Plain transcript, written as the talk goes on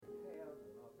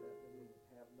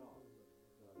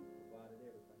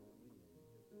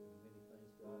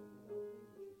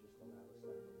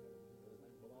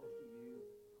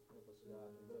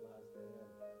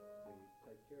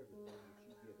everything that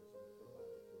you give us and provide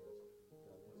it for us.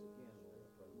 God, once again, Lord, I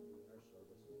pray that you in our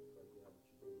service, and I pray, God, that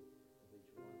you be with each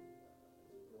one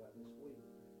as we go out this week,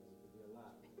 and we can be a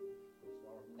light in this dark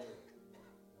world.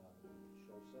 God, and we can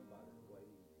show somebody the way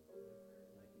to you.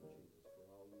 Thank you, Jesus, for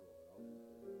all you are, all you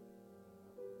do.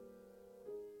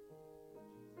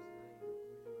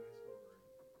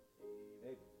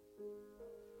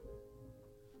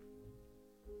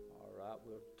 All right,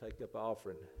 we'll take up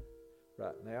offering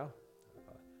right now.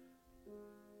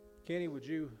 Kenny, would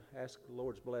you ask the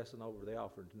Lord's blessing over the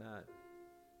offering tonight?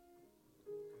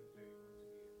 Amen.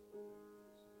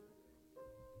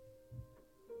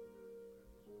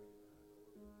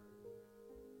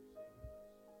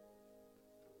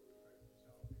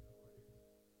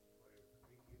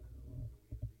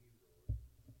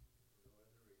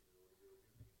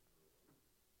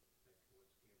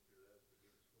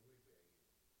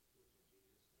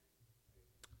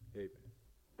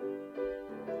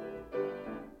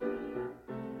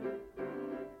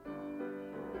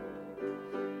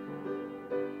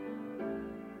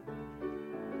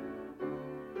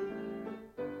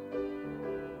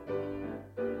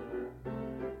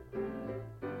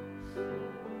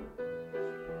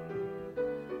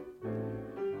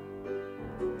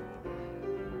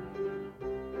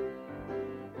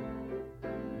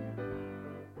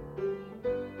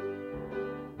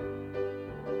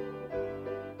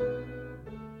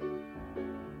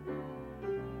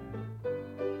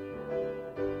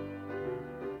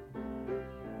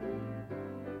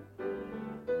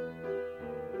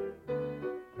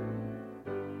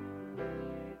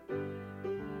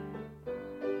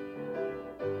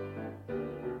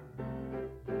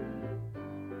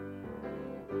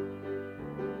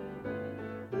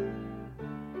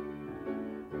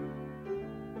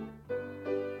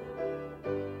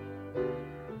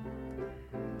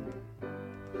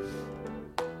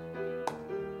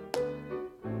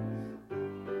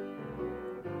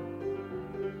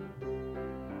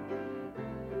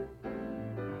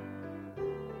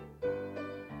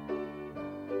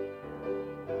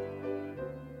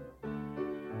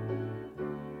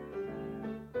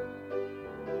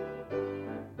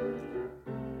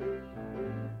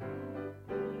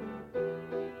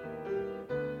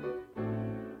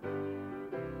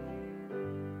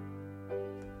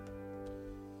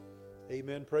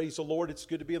 Amen. Praise the Lord. It's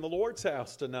good to be in the Lord's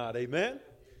house tonight. Amen.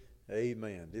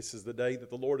 Amen. This is the day that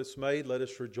the Lord has made. Let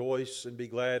us rejoice and be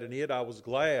glad in it. I was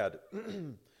glad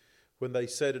when they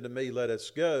said unto me, let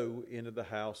us go into the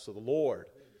house of the Lord.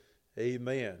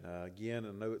 Amen. Again,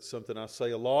 I know it's something I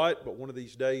say a lot, but one of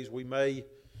these days we may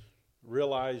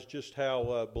realize just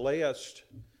how blessed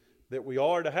that we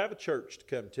are to have a church to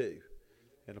come to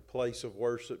and a place of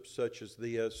worship such as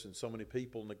this, and so many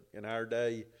people in our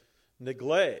day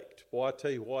neglect. Boy, I tell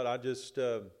you what, I just,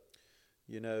 I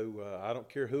don't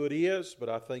care who it is, but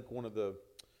I think one of the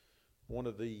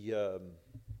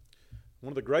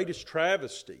greatest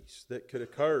travesties that could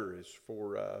occur is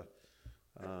for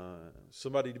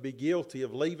somebody to be guilty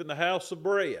of leaving the house of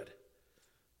bread.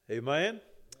 Amen?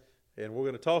 And we're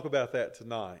going to talk about that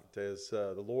tonight as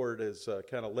the Lord has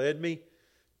kind of led me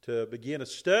to begin a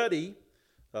study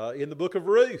in the book of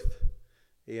Ruth.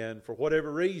 And for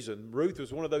whatever reason, Ruth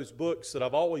was one of those books that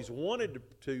I've always wanted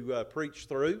to preach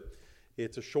through.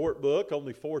 It's a short book,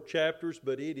 only 4 chapters,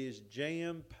 but it is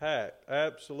jam-packed,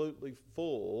 absolutely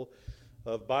full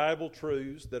of Bible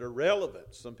truths that are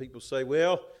relevant. Some people say,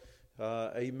 well,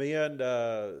 amen,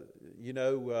 there's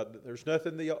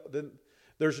nothing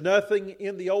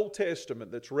in the Old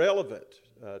Testament that's relevant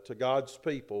to God's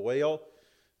people. Well,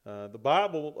 the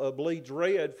Bible bleeds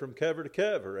red from cover to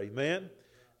cover, amen.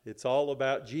 It's all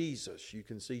about Jesus. You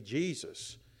can see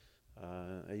Jesus.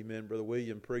 Amen. Brother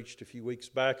William preached a few weeks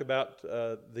back about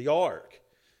the ark.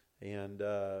 And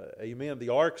amen. The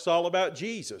ark's all about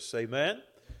Jesus. Amen.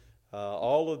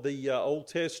 All of the Old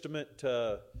Testament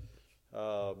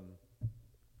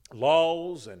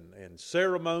laws and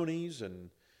ceremonies, and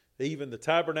even the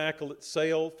tabernacle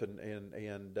itself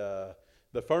and the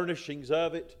furnishings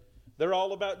of it, they're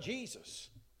all about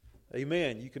Jesus.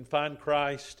 Amen. You can find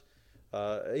Christ.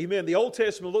 Amen. The Old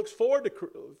Testament looks forward to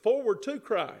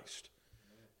Christ.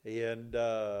 And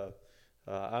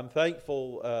I'm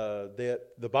thankful that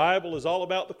the Bible is all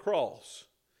about the cross.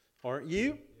 Aren't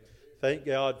you? Thank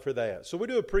God for that. So we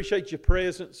do appreciate your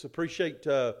presence. Appreciate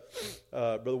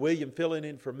Brother William filling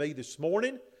in for me this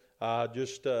morning. I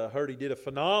just heard he did a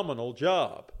phenomenal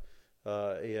job.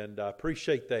 And I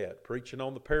appreciate that. Preaching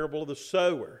on the parable of the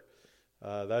sower.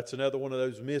 That's another one of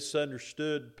those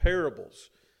misunderstood parables.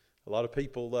 A lot of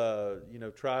people,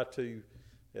 try to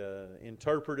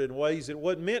interpret it in ways it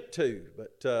wasn't meant to.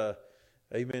 But,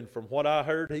 Amen. From what I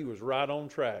heard, he was right on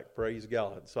track. Praise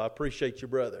God. So I appreciate you,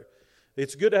 brother.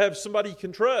 It's good to have somebody you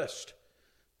can trust.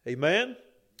 Amen.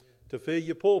 To fill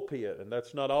your pulpit. And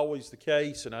that's not always the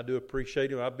case. And I do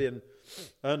appreciate him. I've been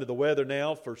under the weather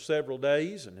now for several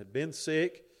days and had been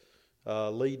sick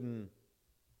leading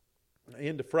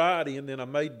into Friday. And then I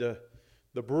made the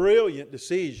brilliant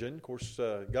decision. Of course,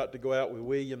 got to go out with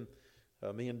William.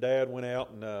 Me and Dad went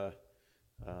out and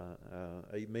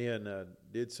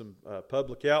did some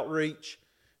public outreach,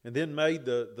 and then made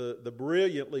the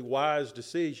brilliantly wise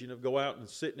decision of go out and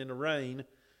sitting in the rain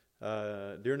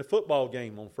during the football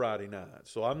game on Friday night.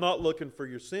 So I'm not looking for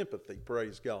your sympathy,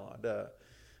 praise God.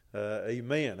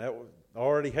 Amen. That was,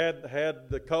 already had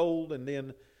the cold, and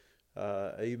then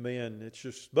amen. It's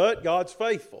just, but God's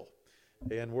faithful,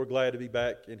 and we're glad to be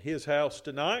back in His house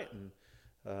tonight, and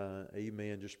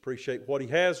amen. Just appreciate what He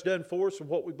has done for us and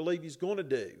what we believe He's going to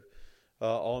do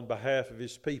on behalf of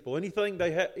His people.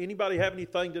 Anybody have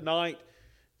anything tonight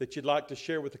that you'd like to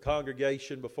share with the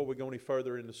congregation before we go any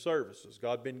further in the services?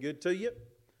 God been good to you?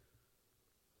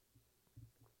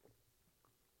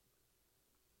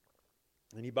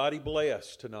 Anybody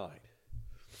blessed tonight?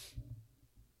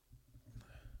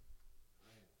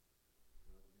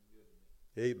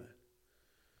 Amen.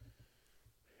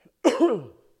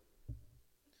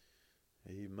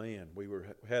 Amen. We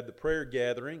had the prayer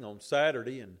gathering on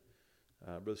Saturday, and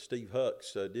Brother Steve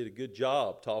Hucks did a good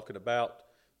job talking about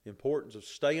the importance of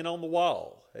staying on the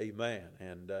wall. Amen.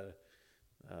 And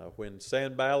when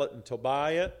Sanballat and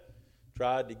Tobiah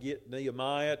tried to get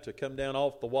Nehemiah to come down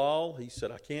off the wall, he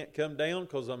said, I can't come down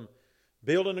because I'm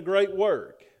building a great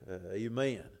work.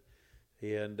 Amen.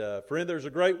 And friend, there's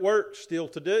a great work still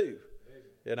to do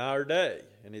in our day.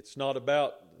 And it's not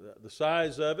about the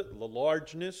size of it, the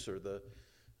largeness, or the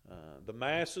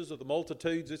masses or the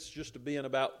multitudes.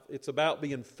 It's about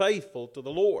being faithful to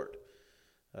the Lord.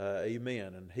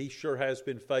 Amen. And He sure has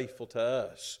been faithful to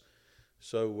us.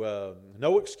 So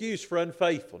no excuse for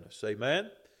unfaithfulness.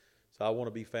 Amen. So I want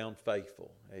to be found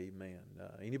faithful. Amen.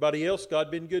 Anybody else? God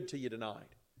been good to you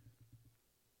tonight?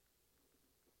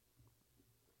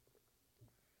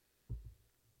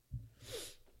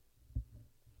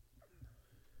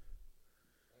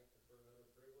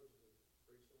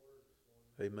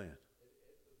 Amen. It is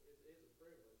a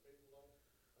privilege. People don't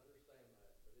understand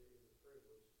that, but it is a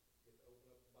privilege to get to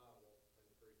open up the Bible and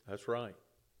preach. That's right.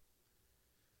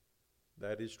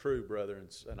 That is true, brother.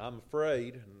 And I'm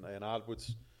afraid, and I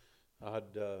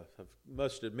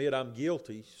must admit I'm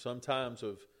guilty sometimes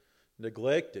of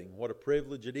neglecting what a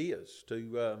privilege it is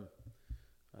to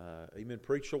even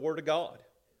preach the Word of God.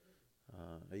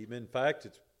 Even in fact,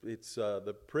 it's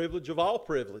the privilege of all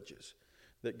privileges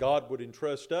that God would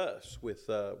entrust us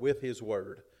with His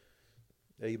Word.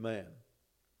 Amen.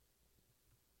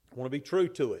 I want to be true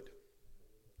to it.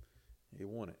 You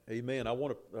want it. Amen. I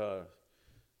want to,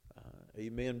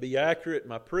 amen, be accurate in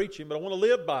my preaching, but I want to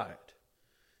live by it.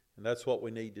 And that's what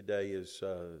we need today is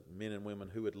men and women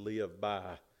who would live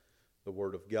by the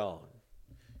Word of God.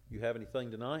 You have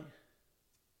anything tonight?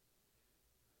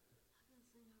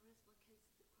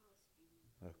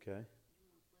 Okay.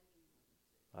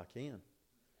 I can.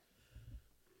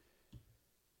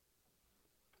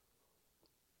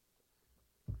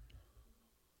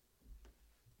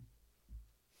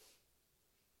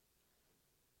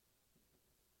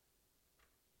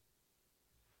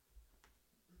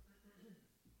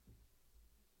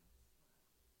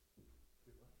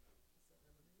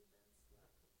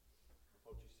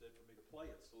 Said for me to play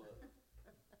it slow.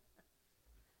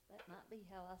 That might be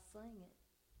how I sing it.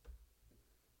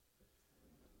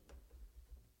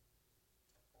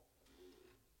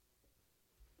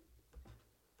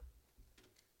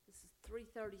 This is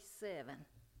 337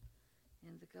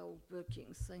 in the gold book. You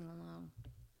can sing along.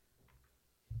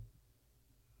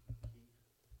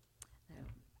 No,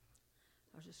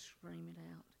 I'll just scream it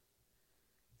out.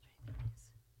 You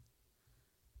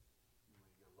want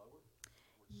to go lower?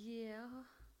 Yeah.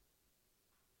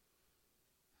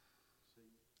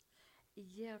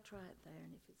 Yeah, I'll try it there,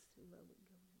 and if it's too low, we can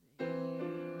go there.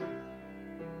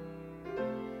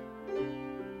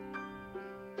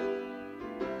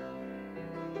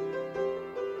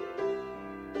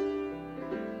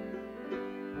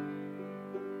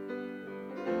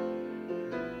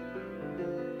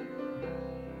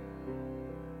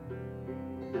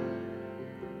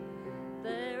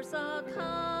 There's a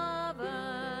covenant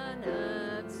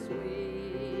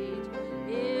sweet,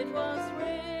 it was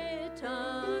written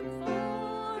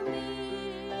for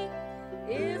me.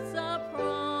 It's a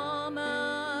promise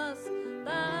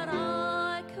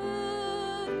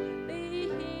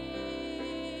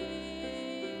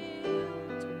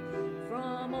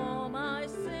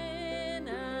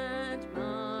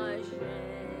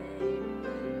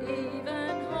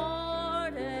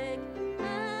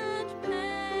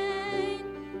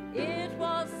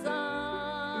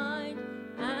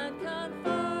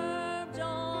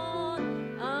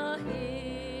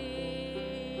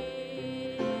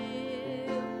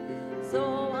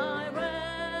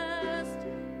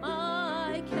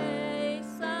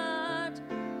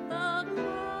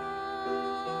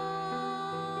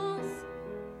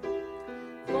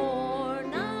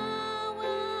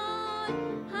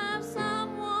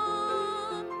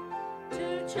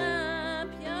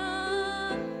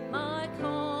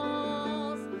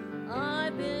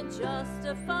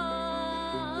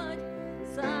justified,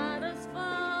 satisfied.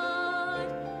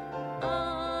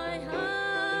 I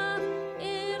have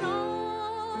it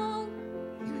all.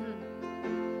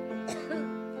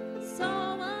 So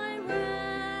I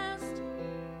rest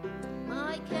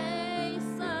my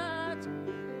case at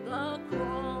the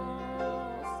cross.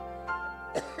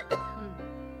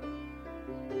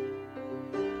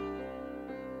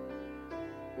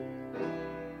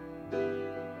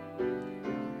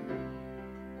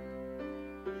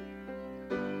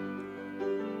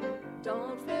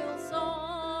 Don't feel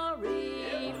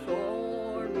sorry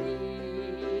for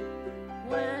me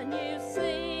when you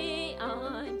see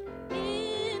I'm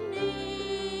in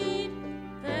need.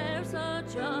 There's a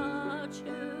judge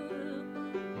who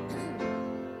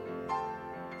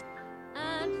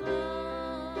and love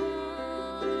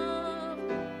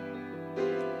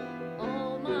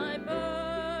all my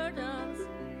burdens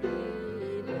he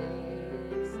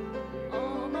lifts,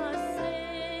 all my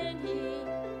sin he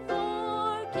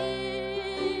forgives.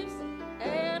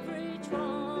 Every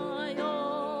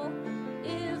trial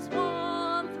is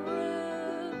won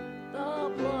through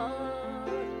the blood.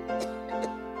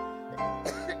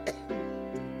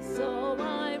 So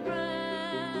I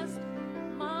rest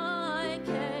my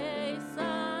case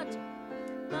at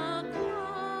the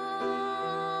cross.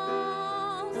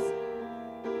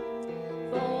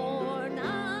 For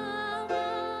now I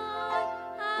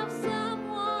have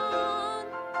someone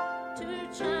to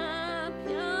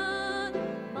champion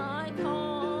my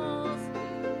cause.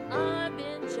 I've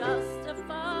been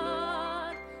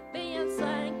justified, being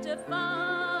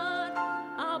sanctified.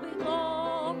 I'll be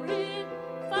glorified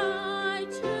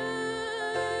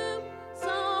too. So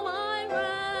I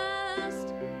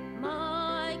rest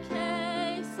my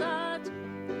case at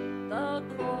the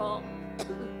cross.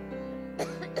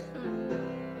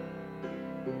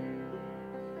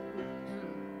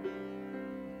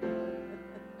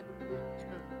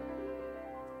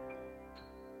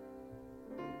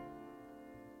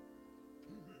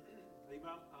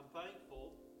 I'm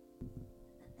thankful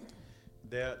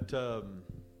that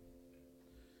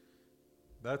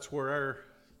that's where our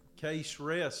case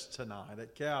rests tonight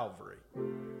at Calvary.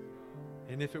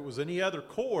 And if it was any other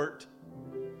court,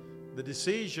 the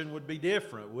decision would be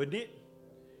different, wouldn't it?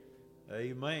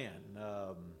 Amen.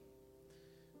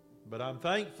 But I'm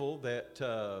thankful that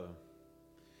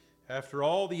after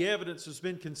all the evidence has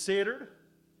been considered,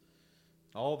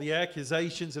 all the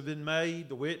accusations have been made,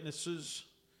 the witnesses,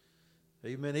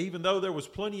 amen, even though there was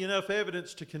plenty enough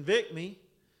evidence to convict me,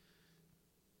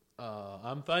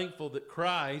 I'm thankful that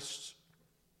Christ,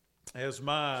 as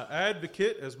my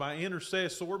advocate, as my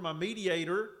intercessor, my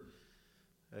mediator,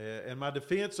 and my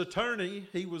defense attorney,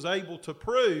 he was able to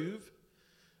prove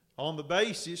on the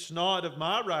basis not of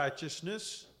my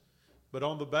righteousness, but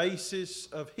on the basis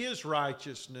of his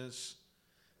righteousness,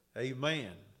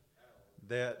 amen,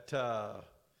 that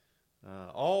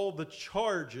all the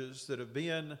charges that have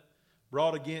been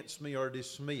brought against me are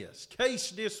dismissed.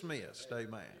 Case dismissed,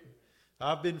 amen.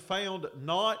 I've been found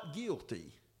not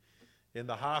guilty in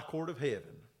the high court of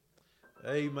heaven.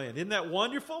 Amen. Isn't that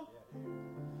wonderful?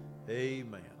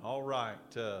 Amen. All right.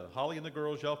 Holly and the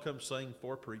girls, y'all come sing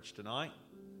for preach tonight.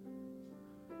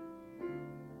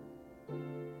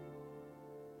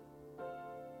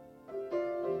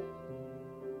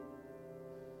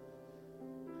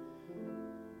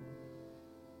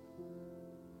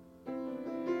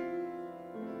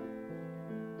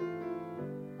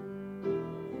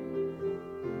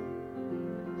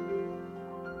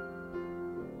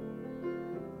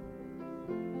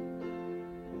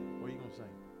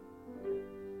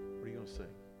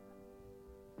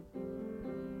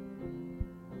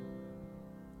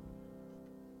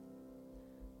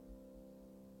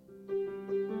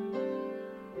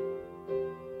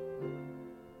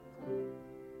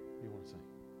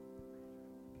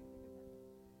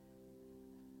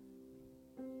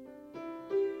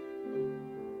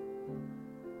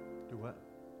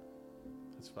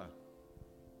 That's fine.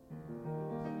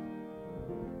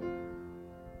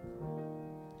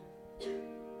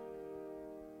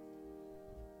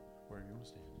 Where are you going to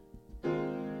stand?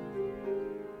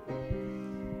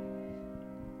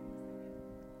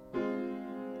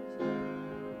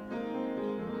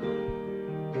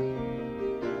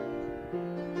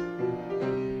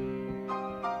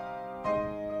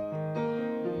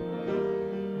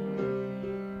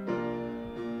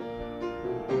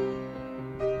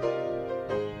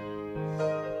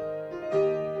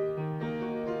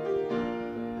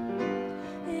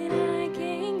 And I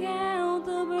can count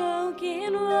the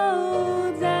broken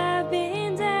roads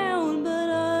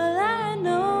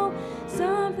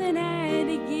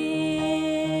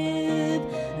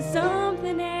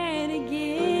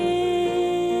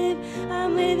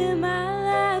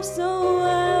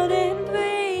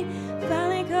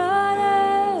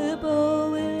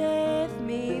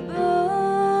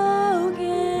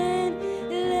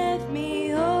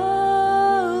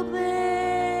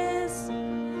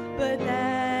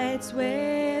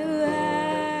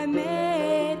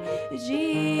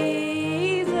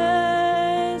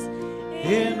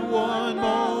In one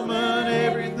moment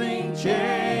everything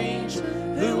changed.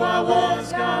 Who I was,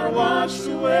 God washed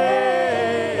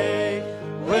away.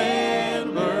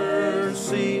 When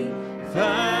mercy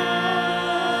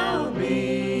found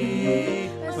me,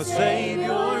 my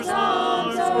Savior's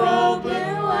arms were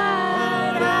open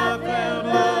wide. I found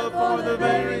love for the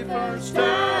very first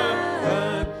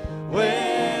time.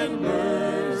 When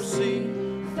mercy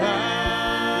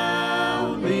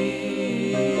found me.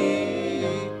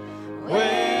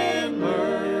 When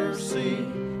mercy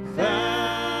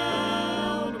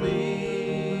found me.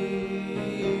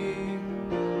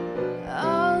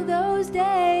 All those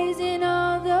days and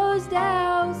all those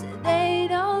doubts, they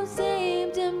don't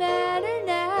seem to matter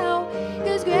now.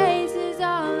 'Cause grace is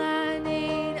all I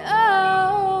need.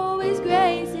 Oh, His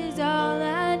grace is all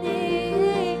I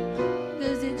need.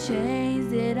 'Cause the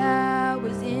chains that I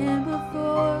was in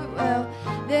before, well,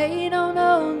 they don't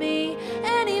own me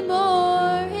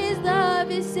anymore. His love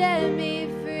has set me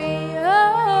free.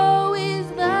 Oh, His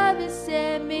love has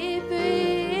set me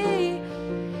free.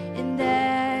 And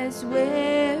that's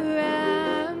where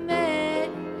I'm at,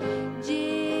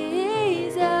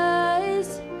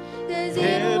 Jesus. 'Cause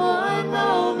in one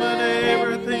moment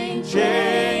everything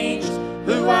changed.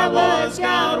 Who I was,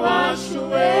 God washed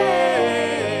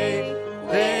away.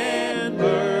 When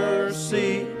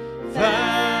mercy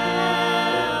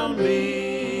found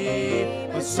me,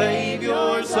 my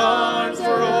Savior's arms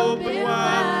were open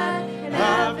wide, and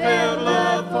I felt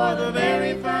love for the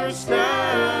very first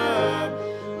time.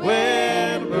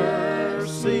 When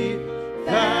mercy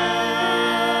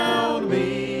found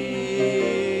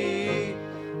me.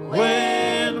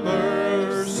 When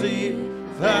mercy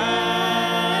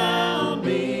found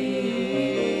me.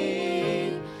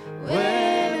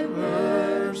 When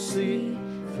mercy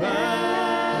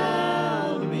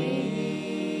found me.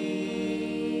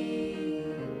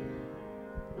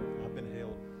 I've been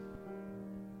held.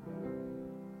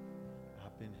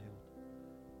 I've been held.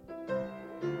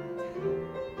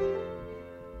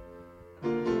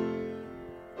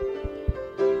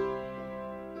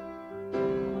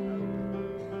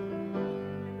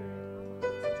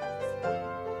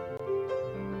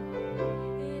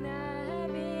 And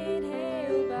I've been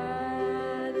held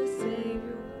by the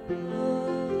Savior,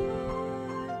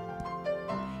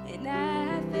 and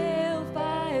I feel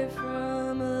fire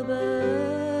from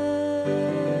above,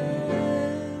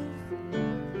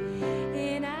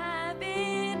 and I've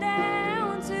been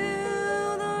down to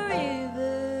the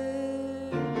river.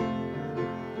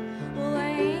 Well, I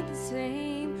ain't the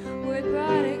same with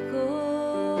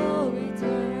prodigal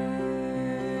return.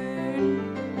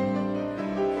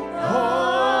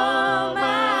 All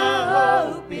my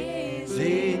hope is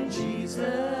In Jesus.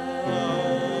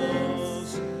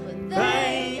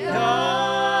 thank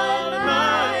God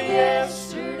my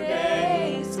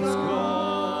yesterday's gone,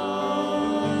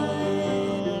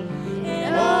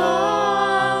 and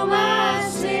all my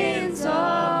sins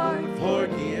are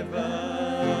Forgiven.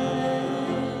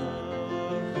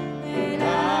 and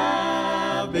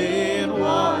I've been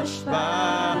washed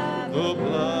by the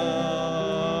blood.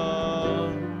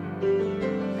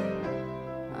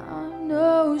 I'm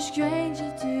no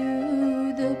stranger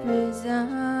to the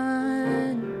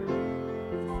prison,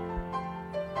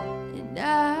 and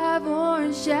I've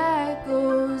worn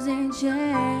shackles and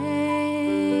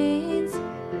chains,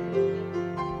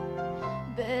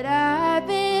 but I've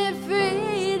been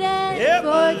freed and Yep.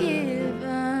 forgiven.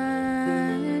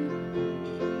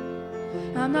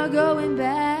 I'm not going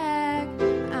back,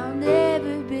 I'll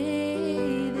never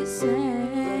be the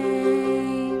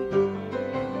same.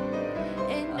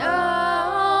 And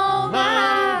all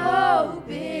my hope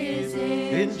is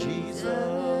in In Jesus.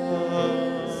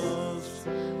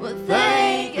 Well,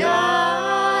 thank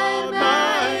God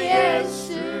my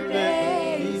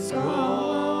yesterday's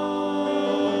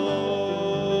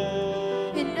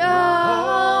gone, and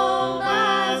all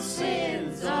my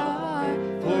sins are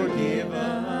Forgiven.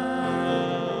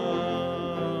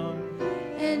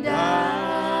 and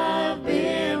I've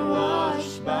been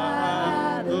washed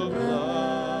by the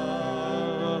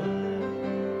blood.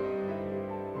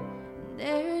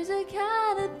 There's a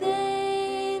kind of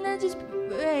thing that just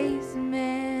breaks a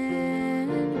man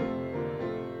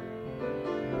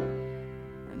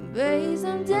and brings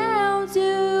him down to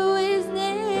his knees.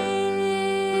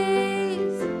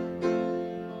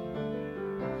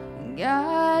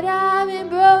 God, I've been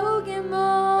broken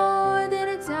more than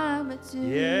a time or two.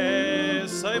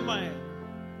 Yes, amen.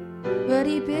 But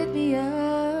He picked me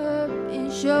up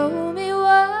and showed me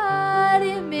what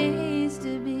it means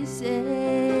to be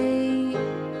saved.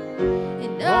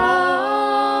 And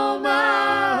all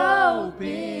my hope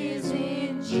is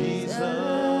in Jesus.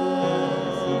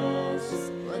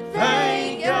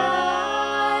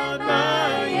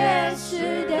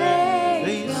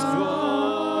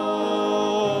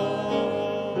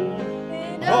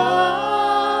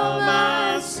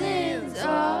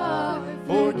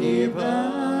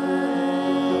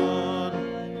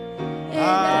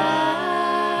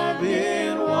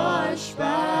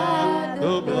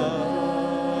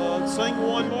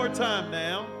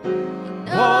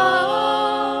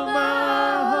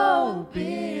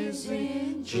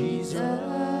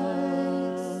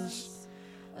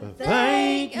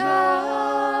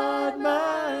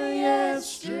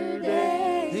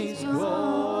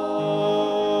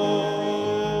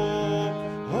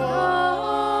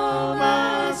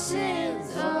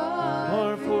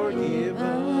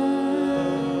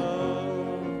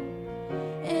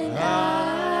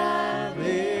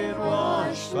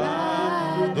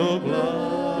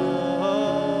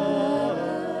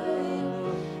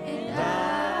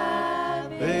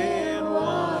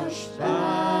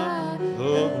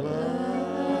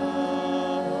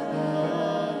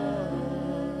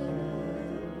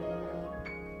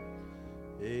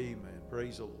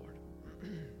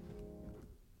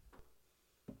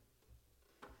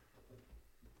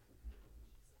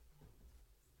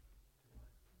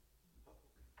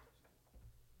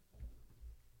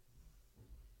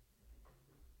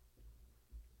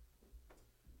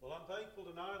 thankful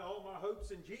tonight. All my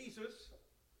hopes in Jesus.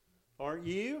 Aren't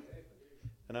you?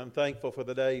 And I'm thankful for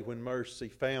the day when mercy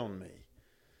found me.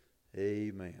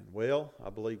 Amen. Well, I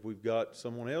believe we've got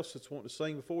someone else that's wanting to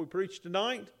sing before we preach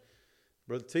tonight.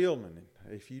 Brother Tillman,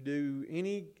 if you do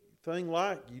anything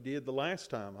like you did the last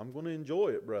time, I'm going to enjoy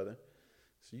it, brother.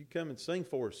 So you come and sing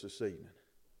for us this evening.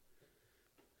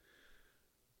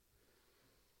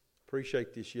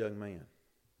 Appreciate this young man.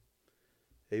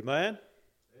 Amen.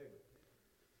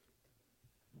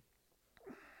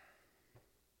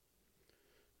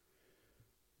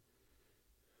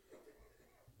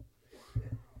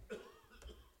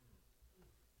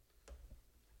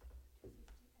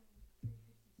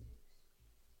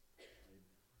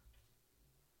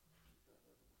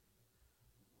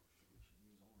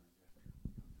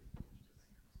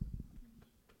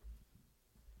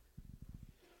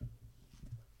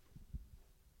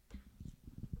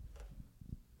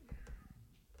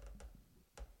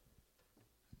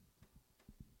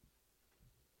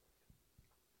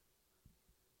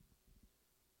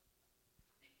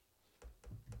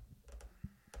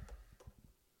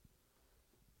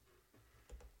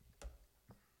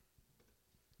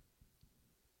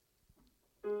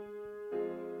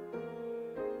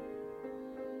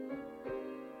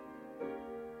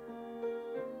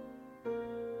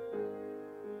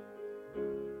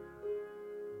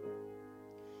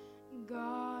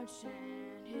 God sent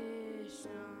His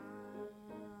Son.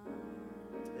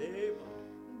 Amen.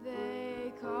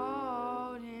 They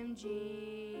called Him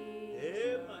Jesus.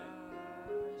 Amen.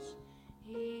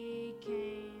 He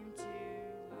came to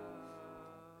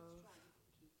love.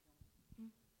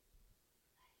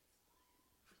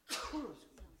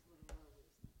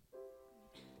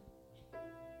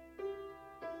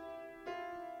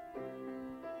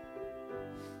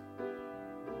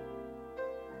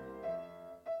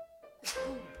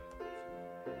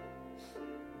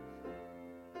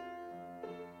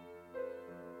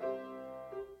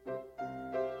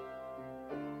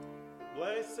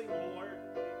 Blessing, Lord.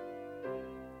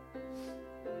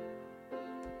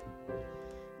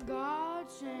 God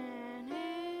sent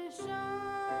His Son.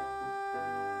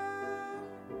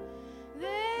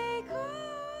 They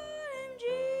called Him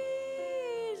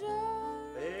Jesus.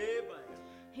 Amen.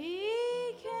 He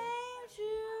came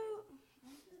to.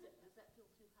 Does that feel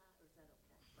too high, or is that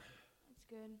okay? That's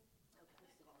good.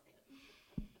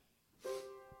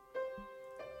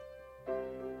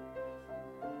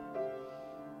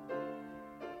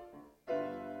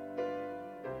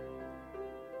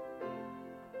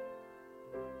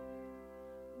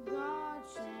 God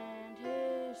sent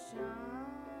His Son.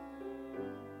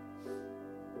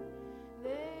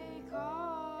 They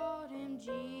called Him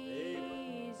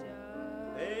Jesus.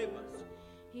 Amen.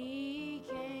 He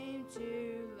came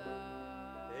to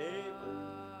love,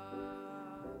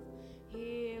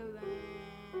 heal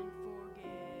and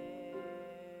forgive.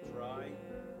 That's right.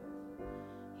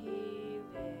 He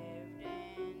lived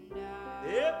and died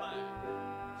Amen.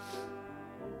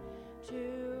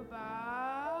 to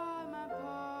buy my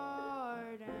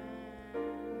pardon.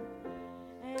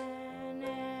 An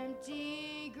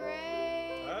empty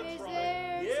grave That's is right.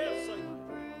 there Yes, to Lord.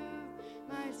 prove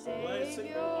my Blessing,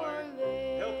 Savior Lord.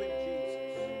 lives. Help him,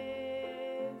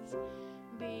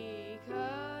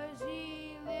 Because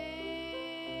He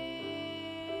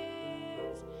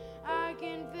lives, I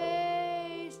can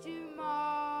face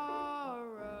tomorrow.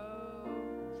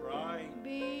 That's right.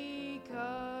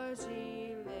 Because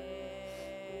He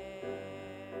lives,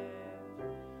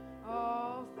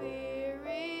 all fear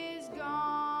is gone.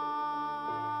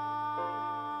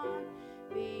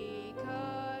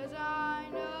 Because I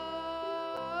know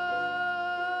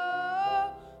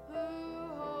who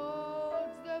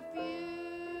holds the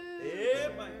future.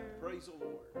 Amen. Praise the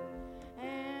Lord.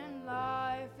 And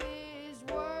life is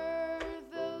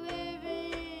worth the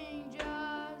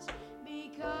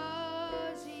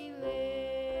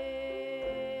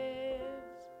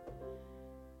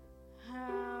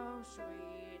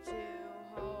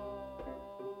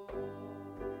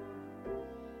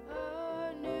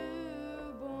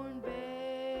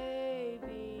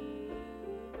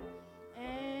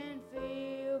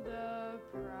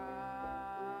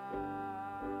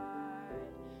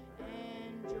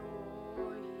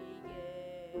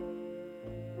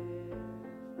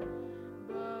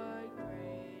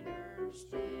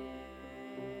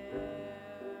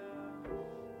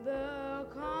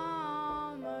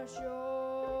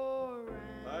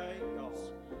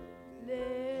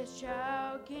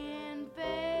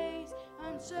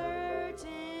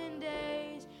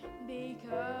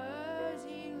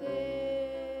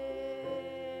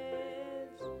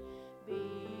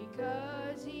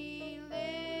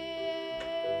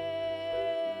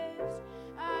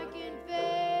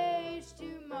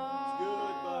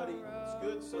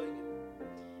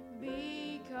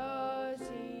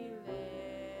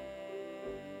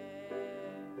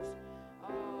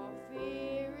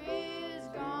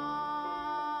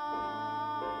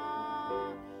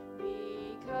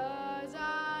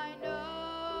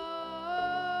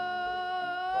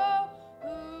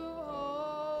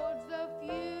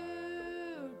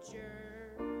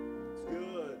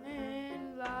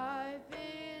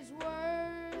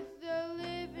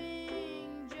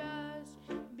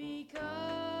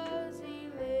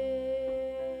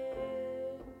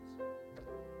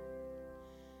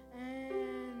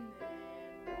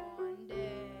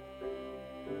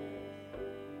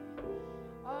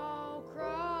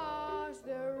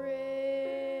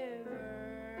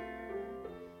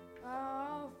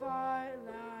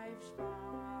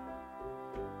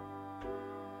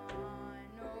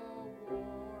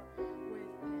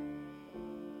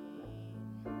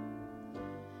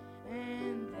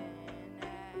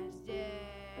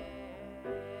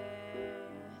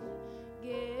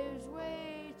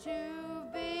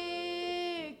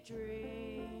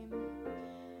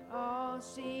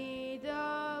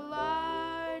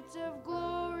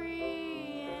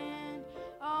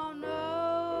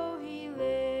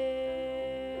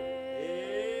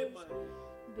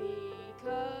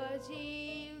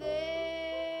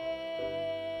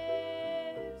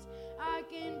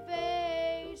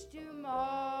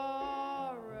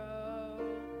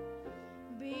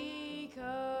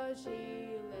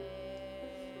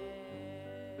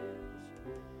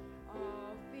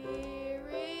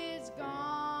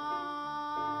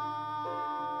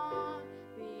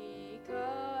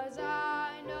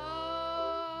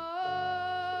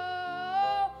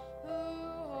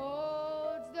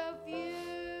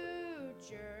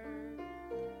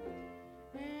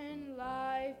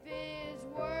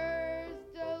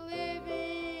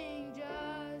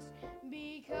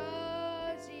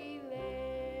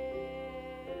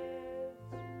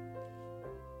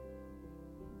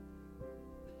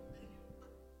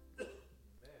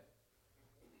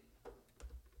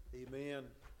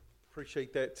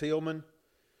Appreciate that, Tillman.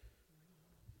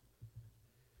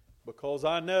 Because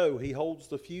I know He holds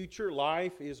the future.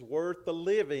 Life is worth the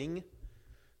living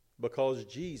because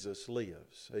Jesus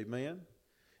lives. Amen?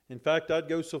 In fact, I'd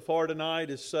go so far tonight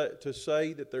as to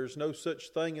say that there's no such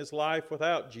thing as life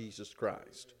without Jesus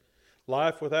Christ.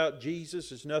 Life without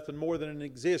Jesus is nothing more than an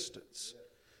existence.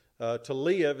 To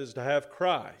live is to have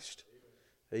Christ.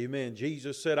 Amen.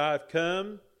 Jesus said, I've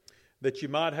come that you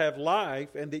might have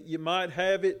life and that you might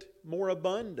have it more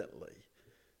abundantly.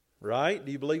 Right?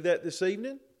 Do you believe that this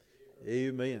evening?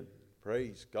 Amen.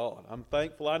 Praise God. I'm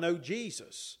thankful I know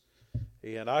Jesus.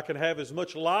 And I can have as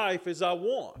much life as I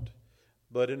want.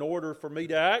 But in order for me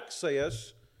to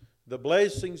access the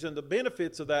blessings and the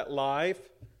benefits of that life,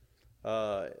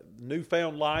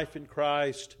 newfound life in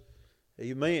Christ,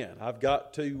 amen, I've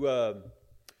got to,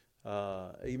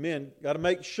 got to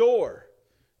make sure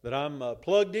that I'm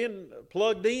plugged in,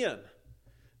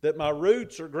 that my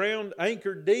roots are ground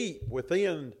anchored deep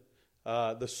within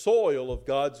the soil of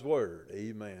God's Word.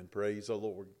 Amen. Praise the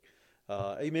Lord.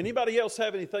 Amen. Anybody else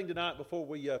have anything tonight before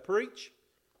we preach?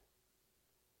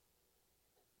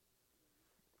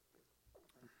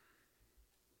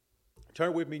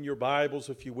 Turn with me in your Bibles,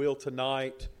 if you will,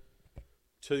 tonight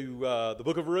to the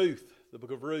book of Ruth. The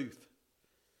book of Ruth,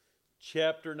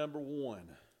 chapter number 1.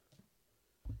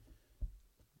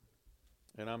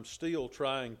 And I'm still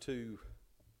trying to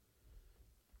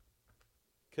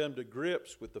come to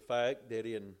grips with the fact that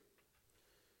in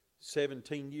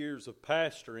 17 years of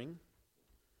pastoring,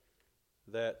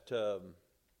 that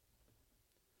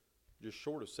just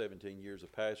short of 17 years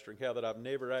of pastoring, how that I've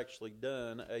never actually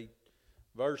done a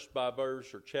verse by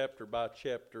verse or chapter by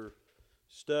chapter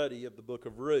study of the book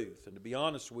of Ruth. And to be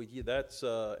honest with you, that's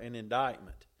an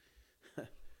indictment.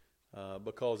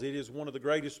 Because it is one of the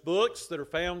greatest books that are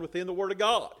found within the Word of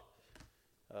God.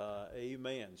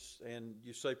 Amen. And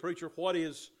you say, preacher, what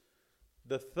is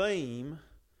the theme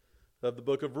of the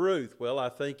book of Ruth? Well, I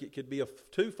think it could be a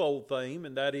twofold theme,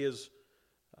 and that is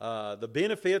the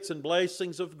benefits and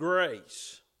blessings of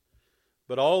grace,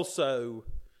 but also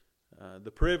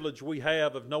the privilege we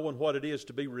have of knowing what it is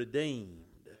to be redeemed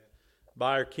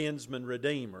by our kinsman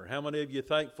redeemer. How many of you are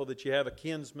thankful that you have a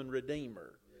kinsman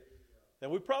redeemer? And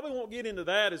we probably won't get into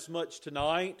that as much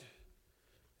tonight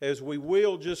as we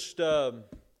will just, what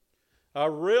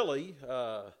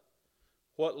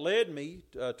led me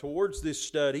towards this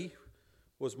study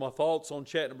was my thoughts on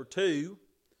chat number 2.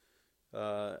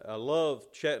 I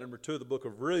love chat number 2 of the book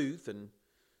of Ruth, and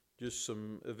just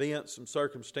some events, some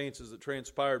circumstances that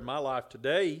transpired in my life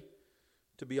today,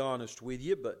 to be honest with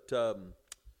you. But,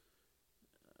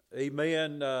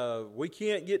 amen, we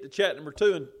can't get to chat number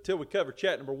 2 until we cover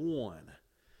chat number 1.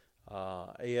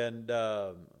 And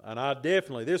I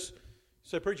definitely,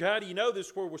 say, preacher, how do you know this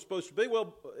is where we're supposed to be?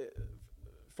 Well,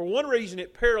 for one reason,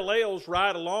 it parallels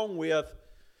right along with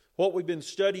what we've been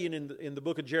studying in the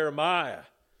book of Jeremiah.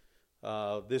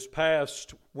 This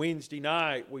past Wednesday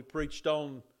night, we preached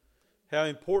on how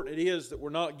important it is that we're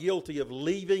not guilty of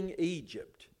leaving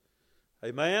Egypt.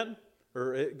 Amen?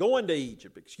 Or going to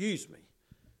Egypt, excuse me.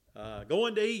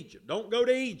 Going to Egypt. Don't go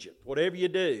to Egypt, whatever you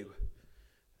do.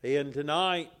 And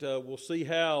tonight we'll see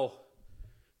how,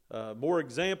 more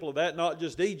example of that, not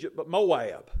just Egypt, but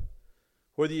Moab.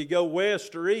 Whether you go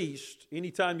west or east,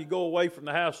 anytime you go away from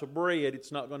the house of bread,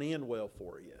 it's not going to end well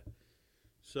for you.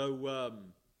 So,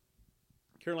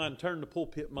 Caroline, turn the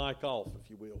pulpit mic off, if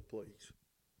you will, please.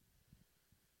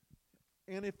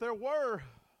 And if there were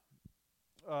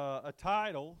a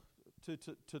title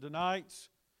to tonight's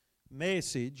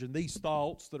message and these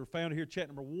thoughts that are found here, chapter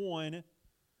number 1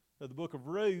 of the book of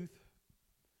Ruth,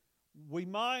 we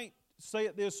might say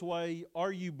it this way: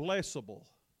 are you blessable?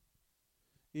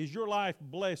 Is your life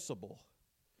blessable?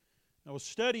 I was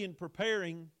studying,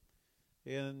 preparing,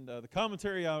 and the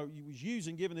commentary I was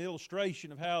using, giving the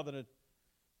illustration of how that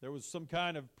there was some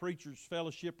kind of preacher's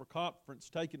fellowship or conference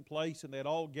taking place, and they had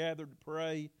all gathered to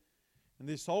pray. And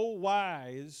this old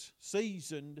wise,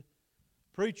 seasoned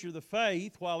preacher of the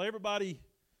faith, while everybody,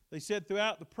 they said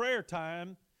throughout the prayer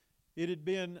time, it had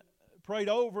been prayed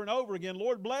over and over again,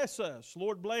 Lord bless us,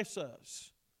 Lord bless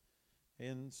us.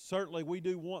 And certainly we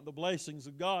do want the blessings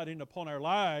of God in upon our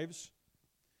lives.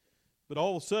 But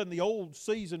all of a sudden the old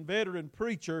seasoned veteran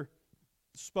preacher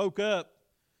spoke up.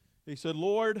 He said,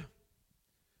 Lord,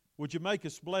 would you make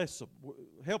us blessable?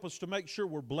 Help us to make sure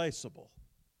we're blessable.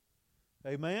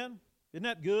 Amen? Isn't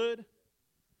that good?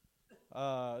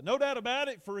 No doubt about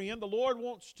it, friend. The Lord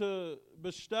wants to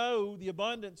bestow the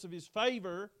abundance of His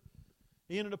favor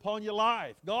in and upon your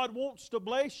life. God wants to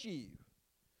bless you.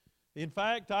 In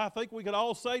fact, I think we could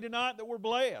all say tonight that we're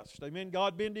blessed. Amen.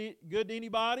 God been good to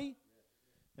anybody?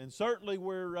 And certainly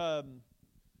we're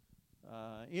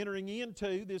entering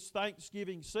into this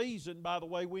Thanksgiving season. By the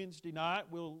way, Wednesday night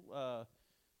we'll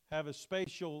have a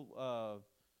special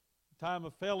time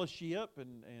of fellowship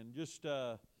and just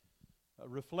a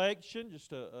reflection,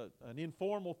 just an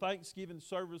informal Thanksgiving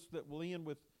service that will end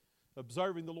with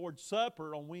observing the Lord's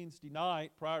Supper on Wednesday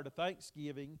night prior to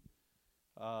Thanksgiving.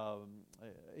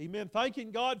 Amen.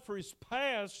 Thanking God for His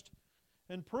past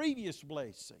and previous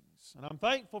blessings. And I'm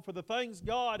thankful for the things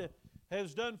God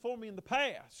has done for me in the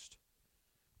past.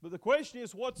 But the question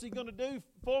is, what's He going to do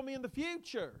for me in the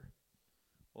future?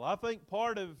 Well, I think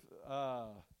part of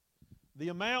the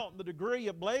amount and the degree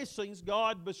of blessings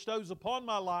God bestows upon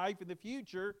my life in the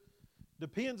future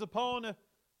depends upon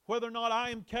whether or not I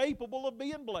am capable of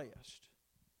being blessed,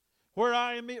 whether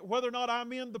or not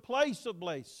I'm in the place of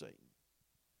blessing.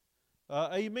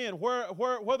 Amen.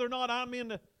 Whether or not I'm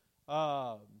in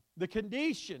the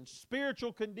condition,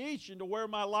 spiritual condition, to where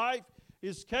my life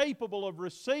is capable of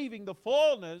receiving the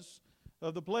fullness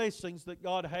of the blessings that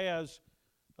God has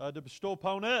to bestow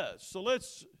upon us. So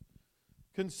let's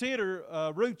consider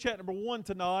Ruth chapter number 1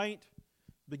 tonight,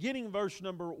 beginning verse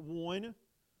number 1.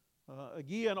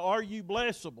 Again, are you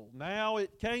blessable? Now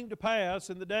it came to pass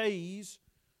in the days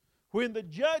when the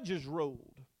judges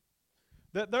ruled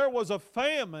that there was a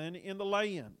famine in the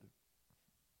land.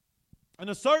 And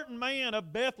a certain man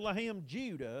of Bethlehem,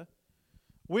 Judah,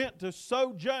 went to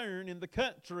sojourn in the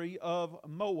country of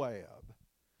Moab.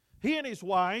 He and his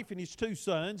wife and his 2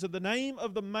 sons, and the name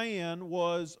of the man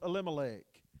was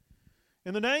Elimelech,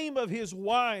 and the name of his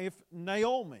wife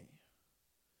Naomi,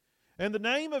 and the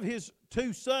name of his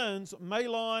 2 sons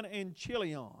Mahlon and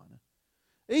Chilion,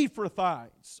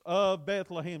 Ephrathites of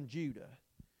Bethlehem, Judah.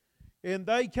 And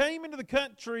they came into the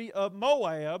country of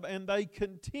Moab, and they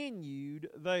continued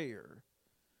there.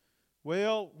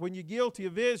 Well, when you're guilty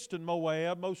of visiting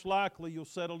Moab, most likely you'll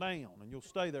settle down and you'll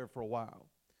stay there for a while.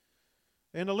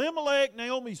 And Elimelech,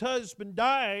 Naomi's husband,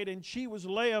 died, and she was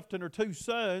left and her 2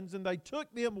 sons, and they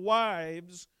took them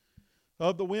wives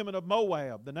of the women of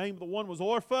Moab. The name of the one was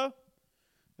Orpah,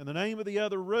 and the name of the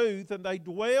other Ruth, and they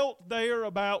dwelt there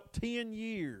about 10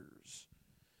 years.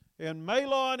 And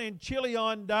Mahlon and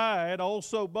Chilion died,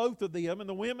 also both of them, and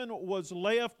the woman was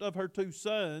left of her 2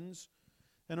 sons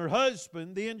and her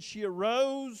husband. Then she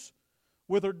arose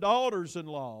with her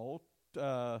daughters-in-law,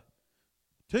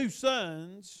 2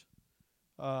 sons,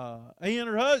 and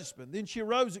her husband. Then she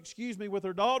arose, with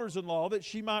her daughters-in-law, that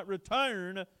she might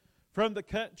return from the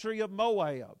country of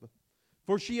Moab.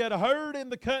 For she had heard in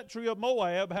the country of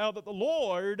Moab how that the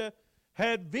Lord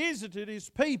had visited His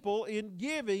people in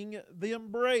giving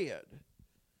them bread.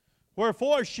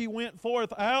 Wherefore she went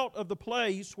forth out of the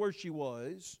place where she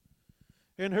was,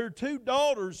 and her 2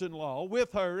 daughters-in-law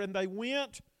with her, and they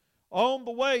went on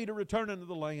the way to return unto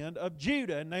the land of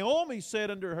Judah. And Naomi said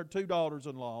unto her 2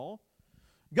 daughters-in-law,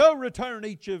 Go return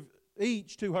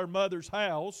each to her mother's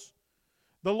house.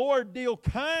 The Lord deal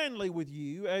kindly with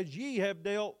you, as ye have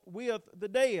dealt with the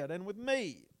dead and with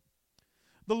me.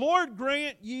 The Lord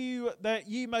grant you that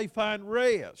ye may find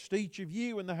rest, each of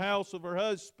you in the house of her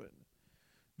husband.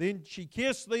 Then she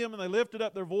kissed them, and they lifted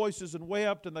up their voices and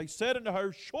wept. And they said unto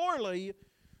her, Surely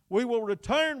we will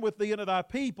return with thee unto thy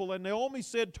people. And Naomi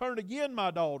said, Turn again,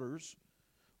 my daughters.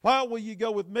 Why will you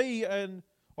go with me? And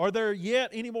are there yet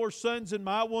any more sons in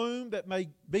my womb that may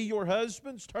be your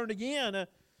husbands? Turn again,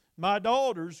 my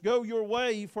daughters, go your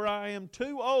way, for I am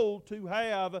too old to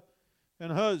have an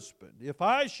husband. If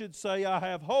I should say I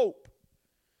have hope,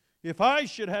 if I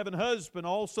should have an husband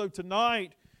also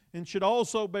tonight, and should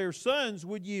also bear sons,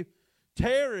 would you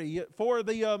tarry for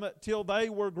them till they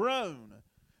were grown?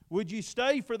 Would you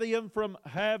stay for them from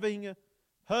having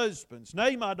husbands?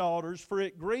 Nay, my daughters, for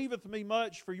it grieveth me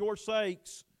much for your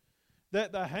sakes,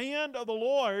 that the hand of the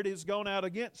Lord is gone out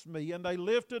against me. And they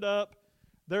lifted up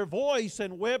their voice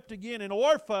and wept again. And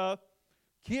Orpah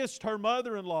kissed her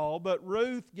mother-in-law, but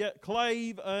Ruth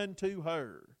clave unto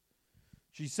her.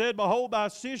 She said, Behold, thy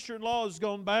sister-in-law is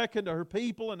gone back unto her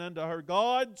people and unto her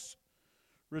gods.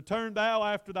 Return thou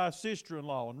after thy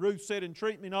sister-in-law. And Ruth said,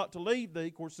 Entreat me not to leave thee.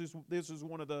 Of course, this is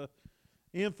one of the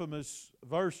infamous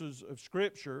verses of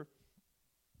Scripture.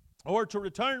 Or to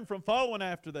return from following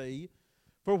after thee.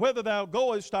 For whither thou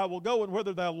goest, I will go, and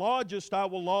whither thou lodgest, I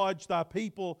will lodge. Thy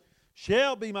people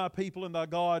shall be my people, and thy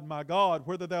God my God.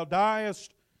 Whither thou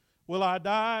diest, will I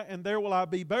die, and there will I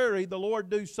be buried. The Lord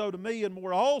do so to me, and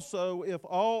more also, if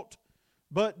aught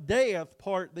but death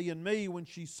part thee and me. When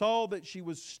she saw that she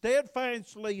was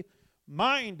steadfastly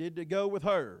minded to go with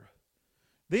her,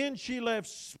 then she left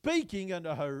speaking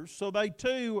unto her. So they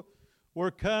two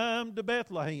were come to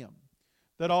Bethlehem,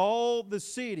 that all the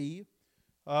city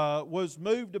was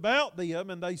moved about them,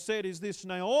 and they said, "Is this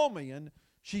Naomi?" And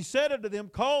she said unto them,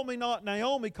 "Call me not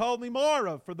Naomi, call me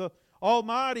Mara, for the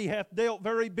Almighty hath dealt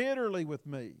very bitterly with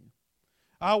me.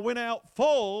 I went out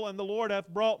full, and the Lord hath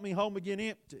brought me home again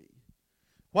empty.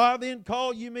 Why then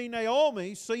call ye me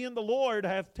Naomi, seeing the Lord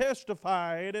hath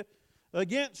testified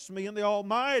against me, and the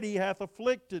Almighty hath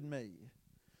afflicted me?"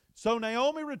 So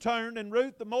Naomi returned, and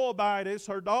Ruth the Moabitess,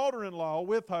 her daughter-in-law,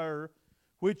 with her,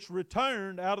 which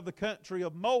returned out of the country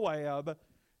of Moab,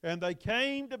 and they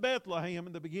came to Bethlehem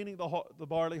in the beginning of the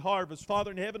barley harvest.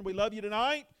 Father in heaven, we love you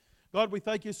tonight. God, we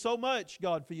thank you so much,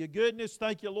 God, for your goodness.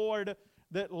 Thank you, Lord,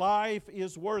 that life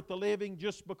is worth the living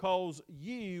just because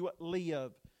you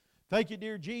live. Thank you,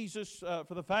 dear Jesus,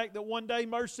 for the fact that one day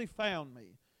mercy found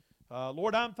me.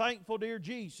 Lord, I'm thankful, dear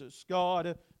Jesus,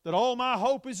 God, that all my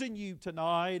hope is in you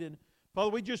tonight. And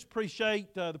Father, we just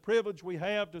appreciate the privilege we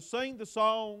have to sing the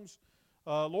songs,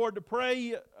 Lord, to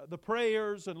pray the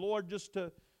prayers, and Lord, just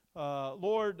to,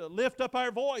 Lord, lift up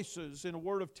our voices in a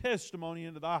word of testimony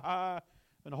into thy high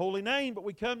and holy name. But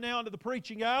we come now into the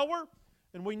preaching hour,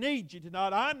 and we need you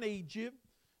tonight. I need you.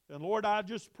 And Lord, I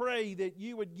just pray that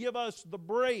you would give us the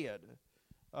bread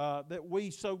that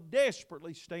we so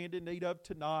desperately stand in need of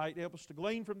tonight. Help us to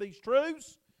glean from these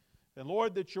truths. And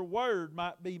Lord, that your word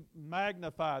might be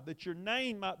magnified, that your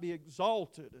name might be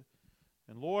exalted.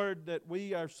 And Lord, that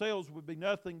we ourselves would be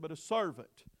nothing but a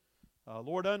servant.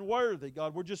 Lord, unworthy.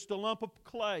 God, we're just a lump of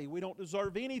clay. We don't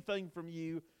deserve anything from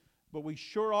you, but we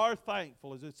sure are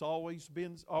thankful, as it's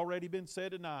already been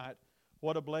said tonight,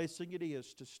 what a blessing it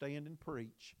is to stand and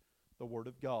preach the Word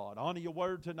of God. Honor your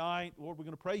Word tonight. Lord, we're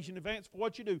going to praise you in advance for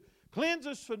what you do. Cleanse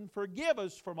us and forgive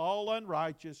us from all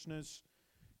unrighteousness.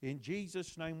 In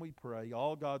Jesus' name we pray.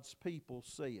 All God's people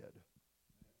said.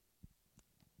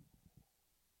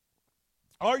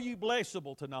 Are you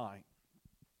blessable tonight?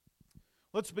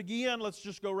 Let's begin. Let's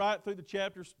just go right through the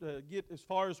chapters, get as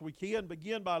far as we can.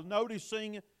 Begin by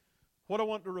noticing what I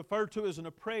want to refer to as an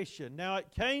oppression. Now it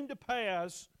came to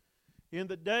pass in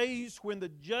the days when the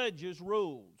judges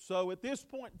ruled. So at this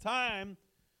point in time,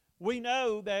 we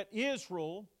know that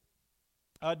Israel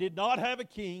did not have a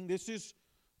king. This is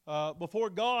before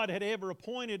God had ever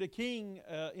appointed a king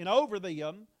in over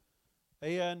them.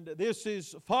 And this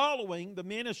is following the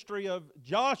ministry of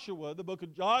Joshua, the book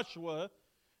of Joshua.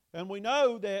 And we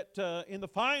know that in the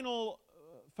final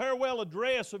farewell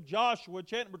address of Joshua,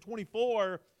 chapter number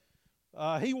 24,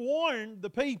 he warned the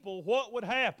people what would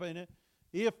happen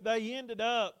if they ended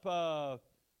up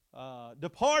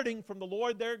departing from the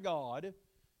Lord their God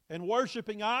and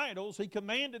worshiping idols. He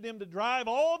commanded them to drive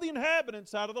all the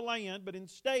inhabitants out of the land, but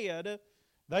instead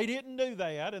they didn't do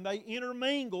that, and they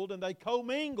intermingled and they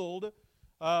commingled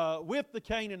with the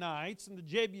Canaanites and the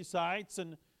Jebusites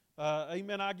and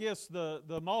amen, I guess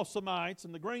the Mossamites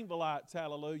and the Greenvillites,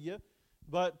 hallelujah.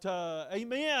 But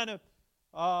amen,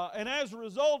 and as a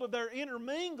result of their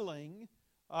intermingling,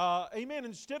 amen,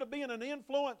 instead of being an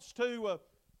influence to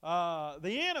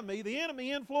the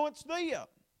enemy influenced them.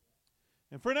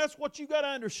 And friend, that's what you got to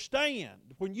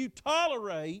understand. When you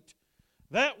tolerate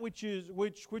that which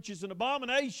is an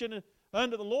abomination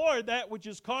unto the Lord, that which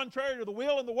is contrary to the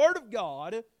will and the Word of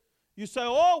God, you say,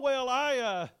 "Oh well,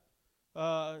 I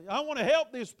want to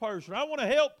help this person. I want to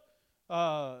help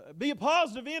be a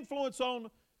positive influence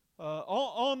on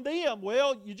them."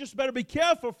 Well, you just better be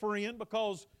careful, friend,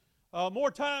 because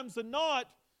more times than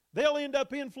not, they'll end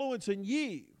up influencing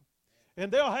you. And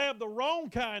they'll have the wrong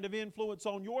kind of influence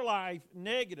on your life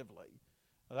negatively.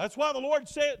 That's why the Lord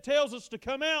tells us to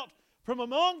come out from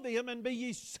among them and be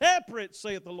ye separate,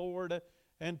 saith the Lord,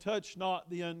 and touch not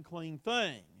the unclean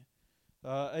thing.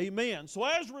 Amen. So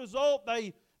as a result,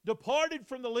 they departed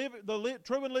from the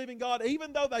true and living God.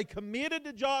 Even though they committed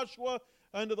to Joshua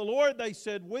unto the Lord, they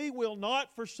said, "We will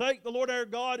not forsake the Lord our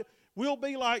God. We'll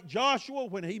be like Joshua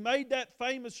when he made that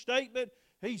famous statement.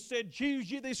 He said, 'Choose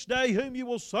ye this day whom you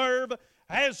will serve.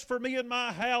 As for me and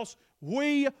my house,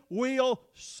 we will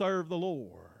serve the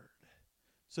Lord.'"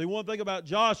 See, one thing about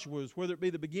Joshua is, whether it be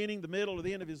the beginning, the middle, or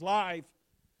the end of his life,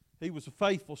 he was a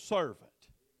faithful servant.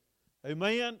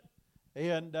 Amen?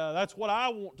 And that's what I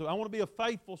want to. I want to be a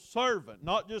faithful servant,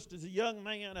 not just as a young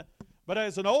man, but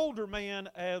as an older man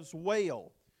as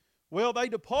well. Well, they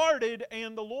departed,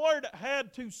 and the Lord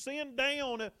had to send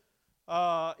down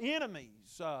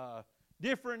enemies,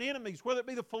 different enemies, whether it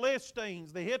be the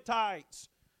Philistines, the Hittites,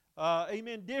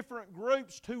 amen, different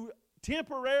groups to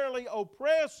temporarily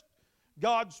oppress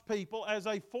God's people as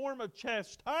a form of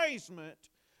chastisement,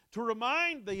 to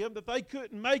remind them that they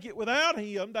couldn't make it without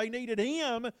Him. They needed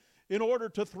Him in order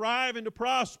to thrive and to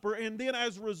prosper. And then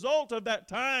as a result of that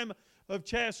time of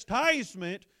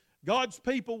chastisement, God's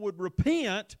people would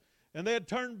repent and they'd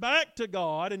turn back to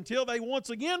God until they once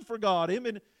again forgot Him.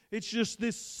 And it's just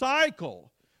this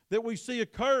cycle that we see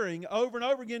occurring over and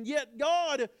over again. Yet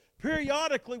God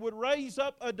periodically would raise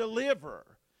up a deliverer.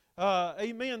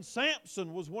 Amen.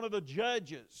 Samson was one of the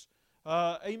judges.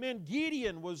 Amen.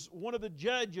 Gideon was one of the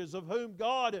judges of whom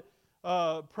God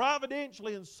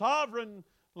providentially and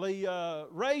sovereignly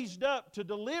raised up to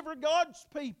deliver God's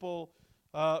people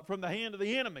from the hand of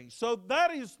the enemy. So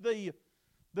that is the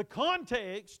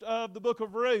context of the book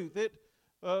of Ruth.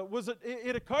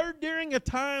 It occurred during a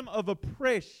time of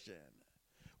oppression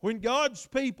when God's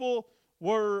people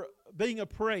were being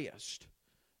oppressed.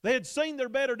 They had seen their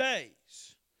better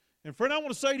days. And friend, I want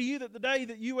to say to you that the day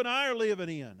that you and I are living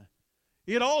in,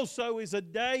 it also is a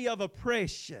day of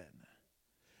oppression.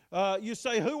 You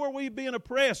say, who are we being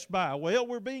oppressed by? Well,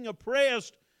 we're being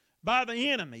oppressed by the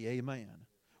enemy, amen.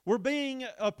 We're being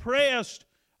oppressed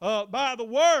by the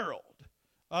world.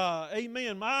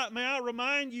 Amen. May I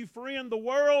remind you, friend, the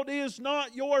world is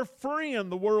not your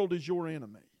friend. The world is your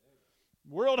enemy.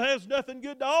 The world has nothing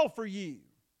good to offer you.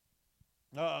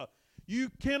 You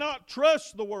cannot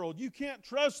trust the world. You can't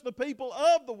trust the people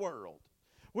of the world.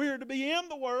 We are to be in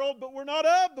the world, but we're not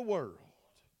of the world.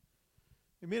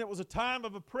 Amen. It was a time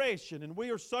of oppression, and we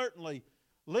are certainly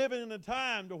living in a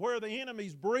time to where the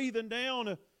enemy's breathing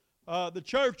down the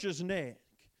church's neck.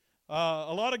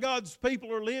 A lot of God's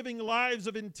people are living lives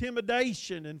of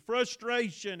intimidation and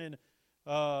frustration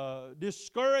and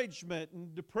discouragement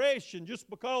and depression just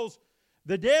because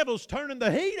the devil's turning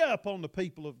the heat up on the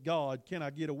people of God. Can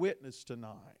I get a witness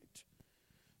tonight?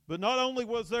 But not only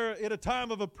was there at a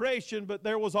time of oppression, but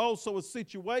there was also a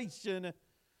situation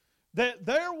that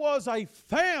there was a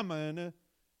famine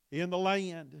in the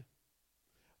land.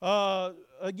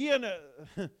 Again,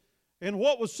 and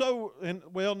what was so, and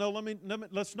well, no,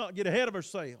 let's not get ahead of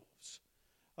ourselves.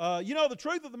 The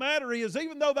truth of the matter is,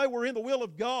 even though they were in the will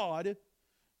of God,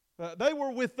 they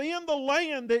were within the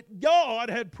land that God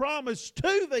had promised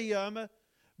to them,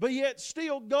 but yet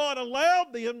still God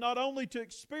allowed them not only to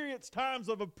experience times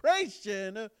of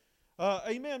oppression,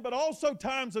 amen, but also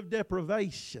times of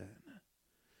deprivation.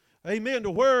 Amen, to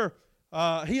where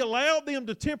He allowed them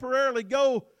to temporarily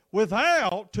go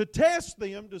without to test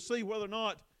them to see whether or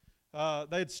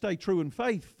not they'd stay true and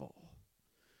faithful.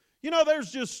 There's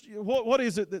just, what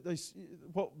is it that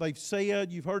what they've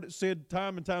said, you've heard it said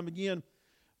time and time again,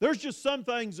 there's just some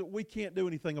things that we can't do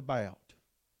anything about.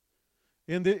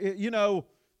 And,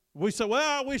 we say,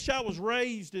 well, I wish I was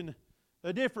raised in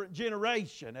a different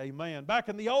generation, amen, back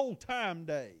in the old time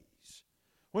days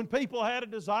when people had a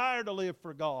desire to live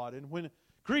for God and when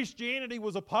Christianity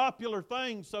was a popular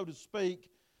thing, so to speak,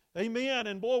 amen,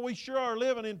 and boy, we sure are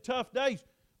living in tough days.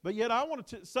 But yet I want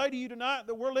to say to you tonight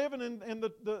that we're living in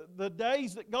the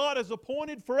days that God has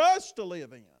appointed for us to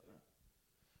live in.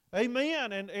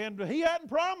 Amen. And He hadn't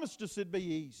promised us it'd be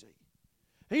easy.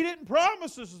 He didn't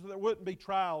promise us that there wouldn't be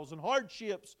trials and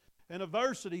hardships and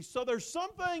adversity. So there's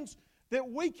some things that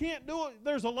we can't do.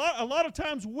 There's a lot of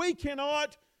times we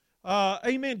cannot,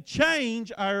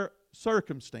 change our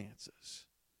circumstances.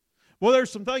 Well,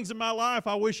 there's some things in my life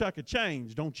I wish I could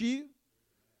change, don't you?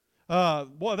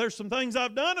 There's some things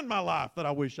I've done in my life that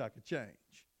I wish I could change.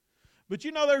 But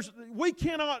we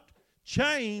cannot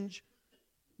change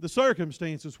the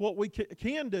circumstances. What we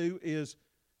can do is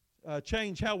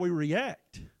change how we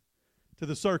react to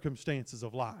the circumstances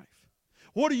of life.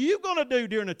 What are you going to do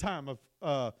during a time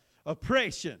of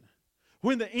oppression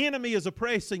when the enemy is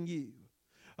oppressing you?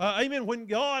 Amen. When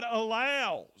God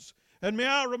allows. And may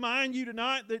I remind you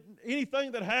tonight that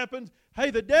anything that happens, hey,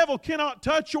 the devil cannot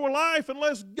touch your life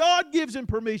unless God gives him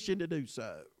permission to do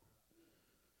so.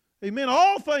 Amen.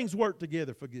 All things work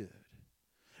together for good.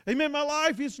 Amen. My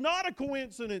life is not a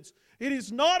coincidence. It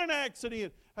is not an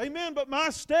accident. Amen. But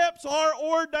my steps are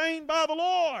ordained by the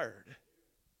Lord.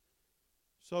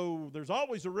 So there's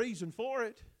always a reason for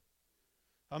it.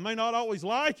 I may not always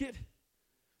like it,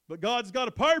 but God's got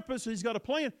a purpose. He's got a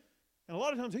plan. And a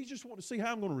lot of times He just wants to see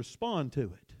how I'm going to respond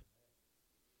to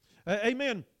it.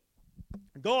 Amen.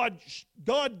 God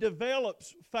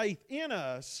develops faith in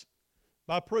us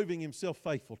by proving Himself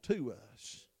faithful to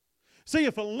us. See,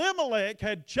 if Elimelech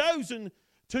had chosen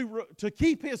to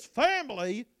keep his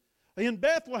family in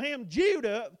Bethlehem,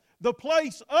 Judah, the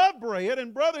place of bread,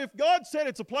 and brother, if God said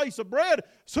it's a place of bread,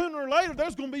 sooner or later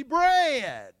there's going to be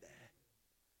bread.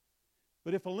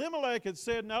 But if Elimelech had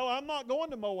said, no, I'm not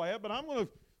going to Moab, but I'm going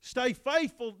to stay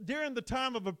faithful during the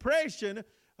time of oppression,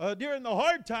 during the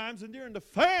hard times and during the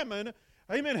famine,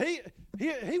 amen,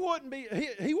 he wouldn't be,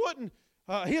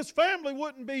 his family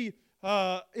wouldn't be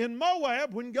in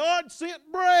Moab when God sent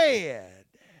bread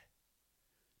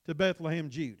to Bethlehem,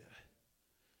 Judah.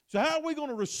 So how are we going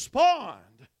to respond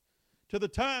to the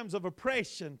times of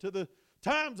oppression, to the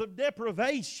times of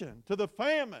deprivation, to the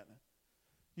famine?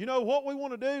 You know, what we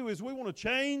want to do is we want to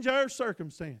change our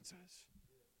circumstances.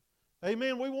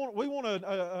 Amen. We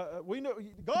know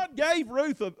God gave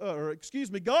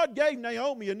God gave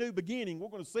Naomi a new beginning. We're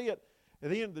going to see it at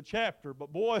the end of the chapter.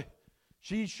 But boy,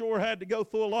 she sure had to go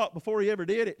through a lot before he ever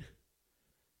did it.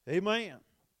 Amen.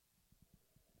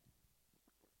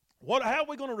 How are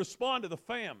we going to respond to the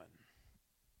famine?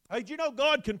 Hey, do you know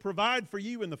God can provide for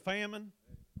you in the famine?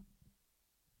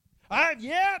 I have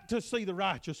yet to see the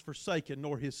righteous forsaken,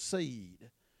 nor his seed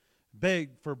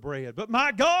beg for bread. But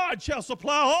my God shall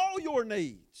supply all your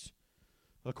needs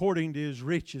according to his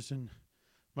riches and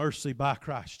mercy by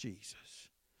Christ Jesus.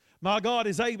 My God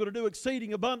is able to do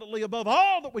exceeding abundantly above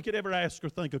all that we could ever ask or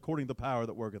think according to the power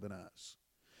that worketh in us.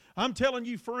 I'm telling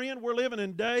you, friend, we're living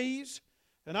in days,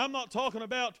 and I'm not talking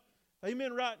about,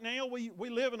 amen, right now. We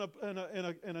live in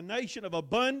a nation of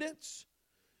abundance.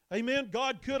 Amen.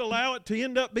 God could allow it to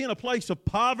end up being a place of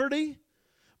poverty,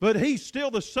 but he's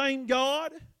still the same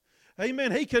God.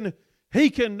 Amen. He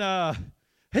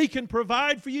can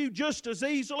provide for you just as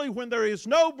easily when there is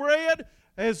no bread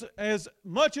as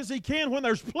much as he can when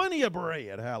there's plenty of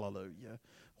bread. Hallelujah.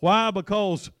 Why?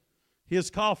 Because his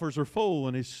coffers are full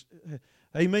and his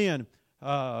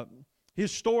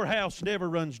storehouse never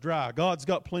runs dry. God's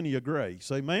got plenty of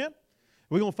grace. Amen.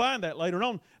 We're going to find that later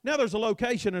on. Now there's a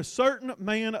location, a certain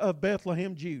man of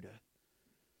Bethlehem, Judah.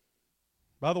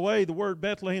 By the way, the word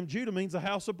Bethlehem, Judah means a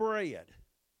house of bread.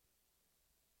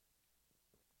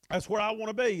 That's where I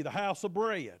want to be, the house of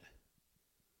bread.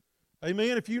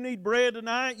 Amen. If you need bread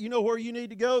tonight, you know where you need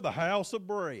to go, the house of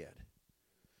bread.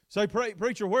 Say,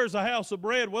 preacher, where's the house of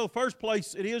bread? Well, the first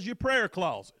place it is your prayer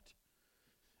closet.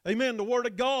 Amen. The Word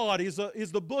of God is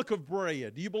the book of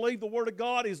bread. Do you believe the Word of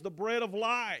God is the bread of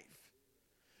life?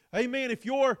 Amen. If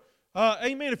your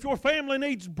family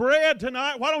needs bread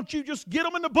tonight, why don't you just get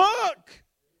them in the book?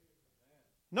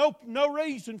 No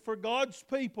reason for God's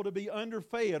people to be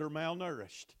underfed or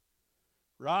malnourished.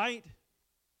 Right?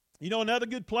 You know another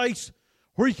good place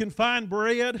where you can find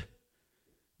bread?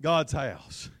 God's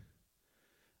house.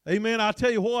 Amen. I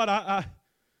tell you what,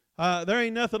 there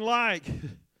ain't nothing like,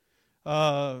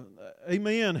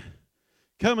 amen,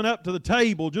 coming up to the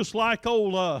table just like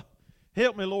old,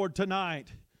 help me Lord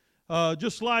tonight,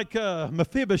 just like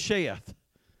Mephibosheth.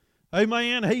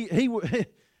 Amen. He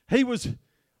was,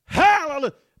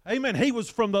 hallelujah. Amen. He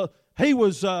was from the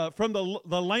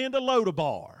land of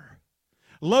Lodabar.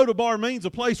 Lodabar means a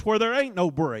place where there ain't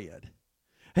no bread.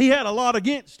 He had a lot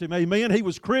against him, amen. He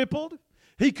was crippled.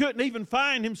 He couldn't even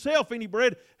find himself any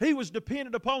bread. He was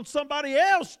dependent upon somebody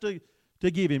else to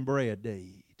give him bread to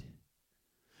eat.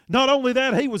 Not only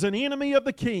that, he was an enemy of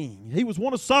the king. He was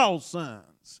one of Saul's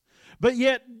sons. But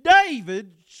yet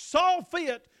David saw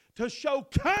fit to show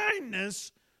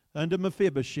kindness unto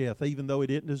Mephibosheth, even though he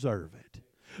didn't deserve it.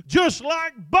 Just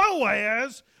like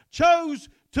Boaz chose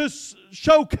to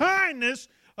show kindness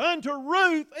unto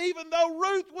Ruth, even though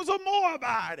Ruth was a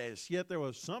Moabitess. Yet there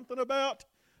was something about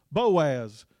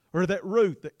Boaz, or that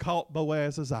Ruth, that caught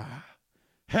Boaz's eye.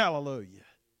 Hallelujah.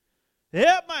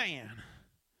 Amen.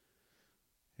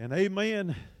 And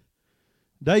amen.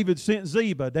 David sent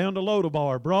Ziba down to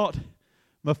Lodabar, brought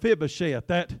Mephibosheth,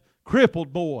 that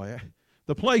crippled boy,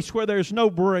 the place where there's no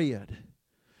bread.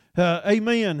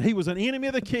 Amen. He was an enemy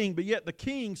of the king, but yet the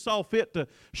king saw fit to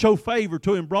show favor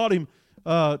to him, brought him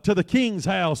to the king's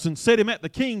house and set him at the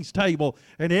king's table.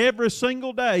 And every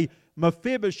single day,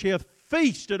 Mephibosheth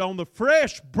feasted on the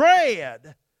fresh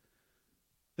bread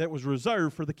that was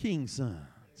reserved for the king's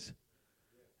sons.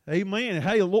 Amen.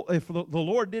 Hey, if the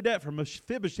Lord did that for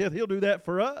Mephibosheth, He'll do that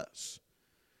for us.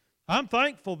 I'm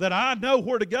thankful that I know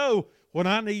where to go when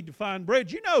I need to find bread.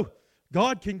 You know,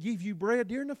 God can give you bread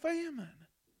during the famine.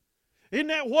 Isn't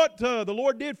that what the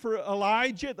Lord did for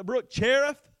Elijah at the brook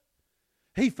Cherith?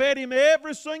 He fed him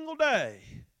every single day.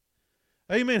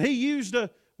 Amen. He used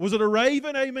was it a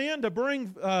raven? Amen. To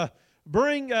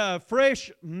bring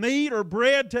fresh meat or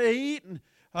bread to eat. And,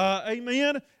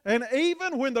 amen. And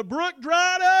even when the brook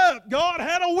dried up, God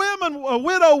had a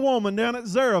widow woman down at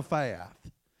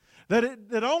Zarephath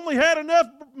that only had enough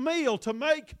meal to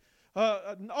make.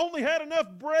 Only had enough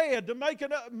bread to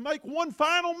make one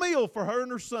final meal for her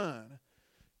and her son.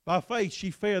 By faith,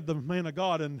 she fed the man of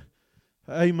God, and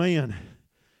amen,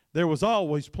 there was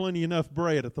always plenty enough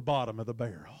bread at the bottom of the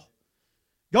barrel.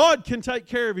 God can take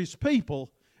care of His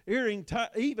people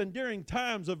even during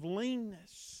times of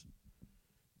leanness.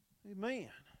 Amen.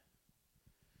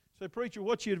 Say, preacher,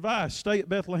 what's your advice? Stay at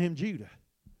Bethlehem, Judah.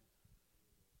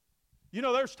 You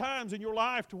know, there's times in your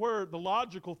life to where the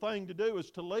logical thing to do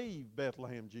is to leave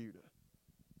Bethlehem, Judah.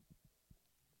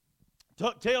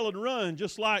 Tuck tail and run,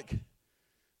 just like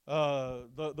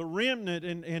the remnant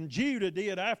in Judah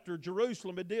did after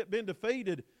Jerusalem had been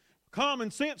defeated.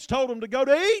 Common sense told them to go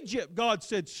to Egypt. God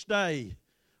said, stay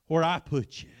where I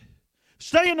put you.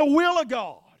 Stay in the will of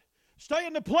God. Stay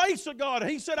in the place of God.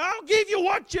 He said, I'll give you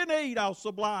what you need. I'll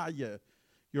supply you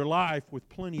your life with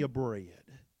plenty of bread.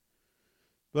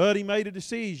 But he made a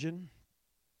decision.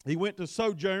 He went to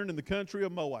sojourn in the country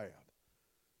of Moab.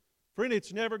 Friend,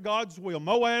 it's never God's will.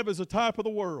 Moab is a type of the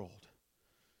world.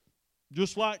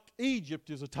 Just like Egypt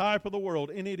is a type of the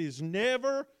world. And it is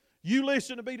never, you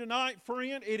listen to me tonight,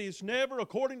 friend, it is never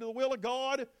according to the will of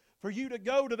God for you to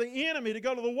go to the enemy, to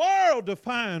go to the world to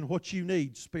find what you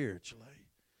need spiritually.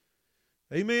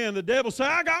 Amen. The devil said,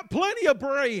 I got plenty of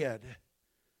bread.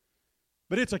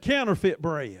 But it's a counterfeit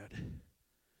bread.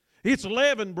 It's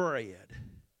leavened bread.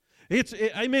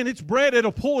 It's bread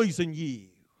that'll poison you.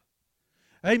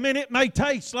 Amen. It may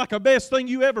taste like the best thing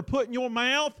you ever put in your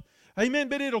mouth. Amen.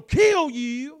 But it'll kill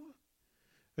you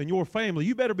and your family.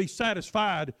 You better be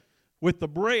satisfied with the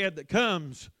bread that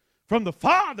comes from the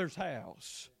Father's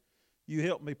house. You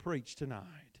help me preach tonight.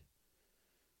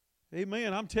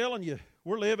 Amen. I'm telling you,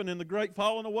 we're living in the great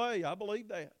falling away. I believe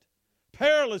that.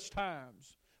 Perilous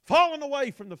times. Falling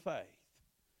away from the faith.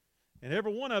 And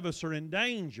every one of us are in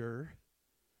danger,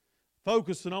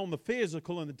 focusing on the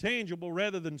physical and the tangible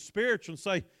rather than spiritual, and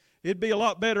say, it'd be a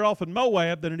lot better off in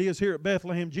Moab than it is here at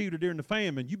Bethlehem, Judah during the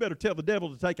famine. You better tell the devil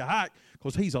to take a hike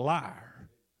because he's a liar.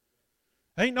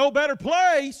 Ain't no better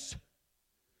place.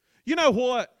 You know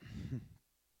what?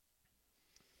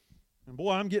 And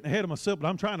boy, I'm getting ahead of myself, but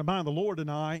I'm trying to mind the Lord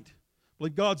tonight. I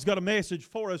believe God's got a message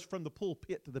for us from the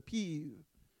pulpit to the pew.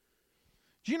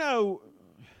 Do you know,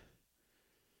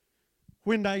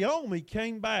 when Naomi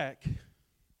came back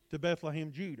to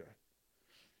Bethlehem, Judah,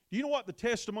 do you know what the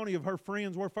testimony of her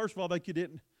friends were? First of all, they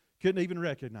couldn't even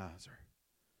recognize her.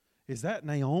 Is that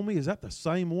Naomi? Is that the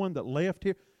same one that left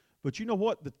here? But you know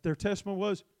what their testimony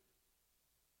was?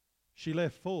 She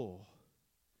left full.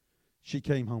 She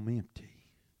came home empty.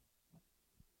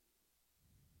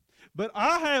 But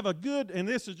I have a good, and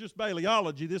this is just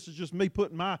Baileyology, this is just me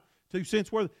putting my 2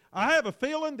 cents worth. I have a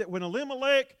feeling that when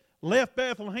Elimelech left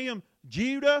Bethlehem,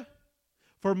 Judah,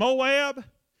 for Moab,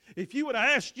 if you would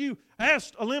have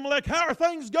asked Elimelech, how are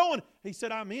things going? He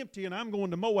said, I'm empty and I'm going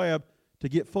to Moab to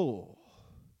get full.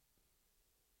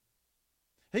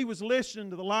 He was listening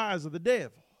to the lies of the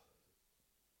devil.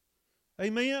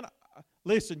 Amen?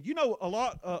 Listen, you know a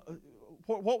lot,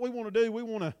 what we want to do, we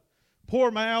want to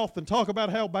pour mouth and talk about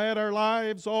how bad our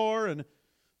lives are, and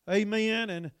amen,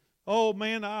 and oh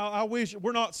man, I wish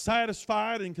we're not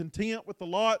satisfied and content with the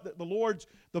lot that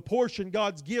the portion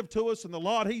God's give to us and the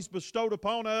lot He's bestowed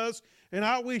upon us. And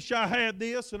I wish I had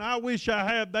this, and I wish I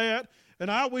had that, and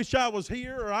I wish I was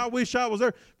here, or I wish I was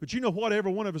there. But you know what?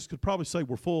 Every one of us could probably say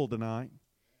we're full tonight.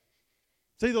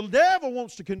 See, the devil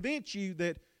wants to convince you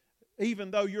that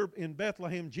even though you're in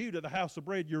Bethlehem, Judah, the house of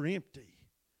bread, you're empty.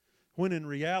 When in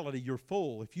reality, you're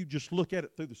full if you just look at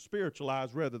it through the spiritual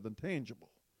eyes rather than tangible.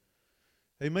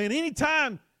 Amen.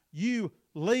 Anytime you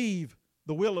leave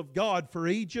the will of God for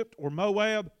Egypt or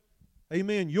Moab,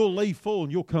 amen, you'll leave full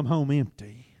and you'll come home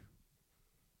empty.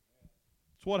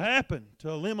 That's what happened to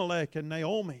Elimelech and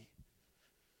Naomi.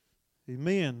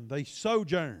 Amen. They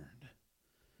sojourned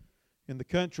in the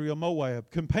country of Moab.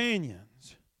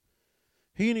 Companions.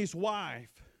 He and his wife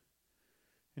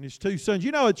and his 2 sons.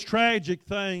 You know, it's a tragic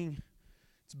thing.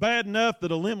 It's bad enough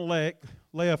that Elimelech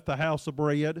left the house of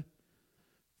bread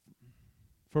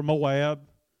for Moab,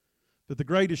 but the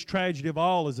greatest tragedy of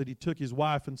all is that he took his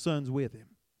wife and sons with him.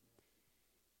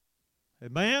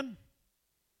 Amen?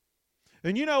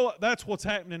 And you know, that's what's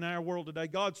happening in our world today.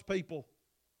 God's people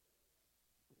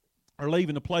are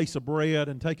leaving the place of bread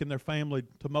and taking their family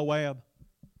to Moab.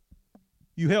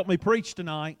 You help me preach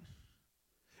tonight.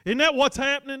 Isn't that what's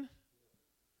happening?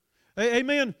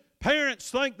 Amen. Parents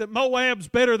think that Moab's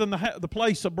better than the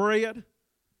place of bread.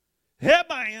 Yeah,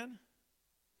 man.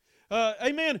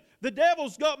 Amen. The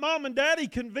devil's got mom and daddy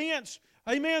convinced,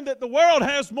 amen, that the world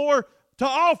has more to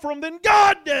offer them than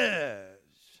God does.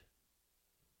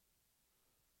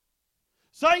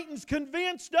 Satan's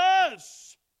convinced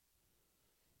us,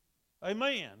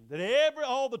 amen, that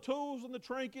all the tools and the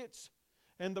trinkets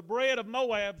and the bread of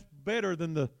Moab's better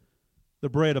than the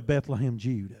bread of Bethlehem,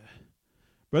 Judah.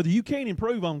 Brother, you can't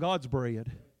improve on God's bread.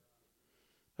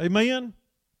 Amen?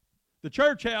 The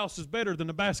church house is better than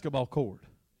the basketball court.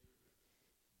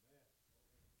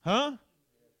 Huh?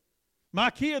 My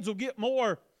kids will get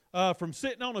more from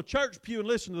sitting on a church pew and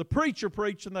listening to the preacher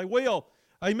preach, and they will,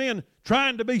 amen,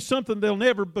 trying to be something they'll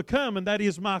never become, and that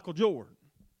is Michael Jordan.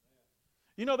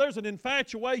 You know, there's an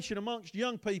infatuation amongst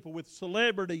young people with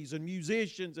celebrities and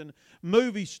musicians and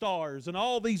movie stars and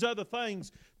all these other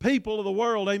things, people of the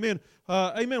world, amen.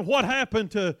 Amen. What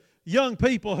happened to young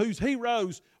people whose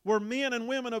heroes were men and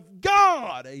women of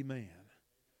God? Amen.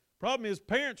 Problem is,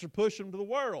 parents are pushing them to the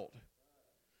world.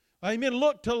 Amen.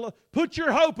 Put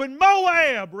your hope in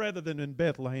Moab rather than in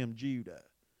Bethlehem, Judah.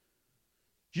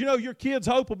 Do you know your kid's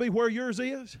hope will be where yours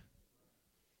is?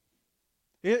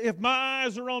 If my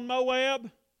eyes are on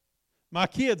Moab, my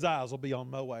kids' eyes will be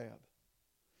on Moab.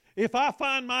 If I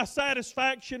find my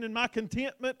satisfaction and my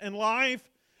contentment in life,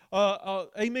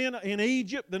 amen, in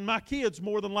Egypt, then my kids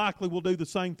more than likely will do the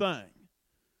same thing.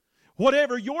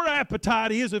 Whatever your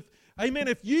appetite is,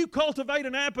 if you cultivate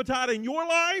an appetite in your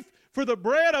life for the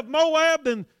bread of Moab,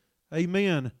 then,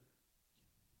 amen,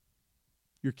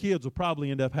 your kids will probably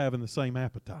end up having the same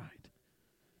appetite.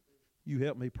 You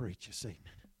help me preach this evening.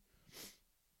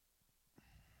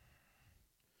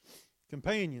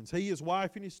 Companions, he, his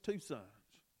wife, and his 2 sons.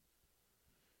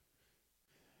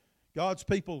 God's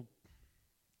people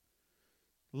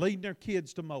leading their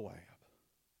kids to Moab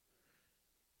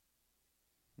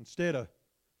instead of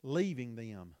leaving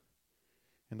them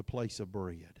in the place of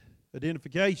bread.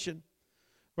 Identification.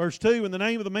 Verse 2, and the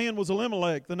name of the man was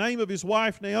Elimelech, the name of his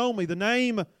wife Naomi, the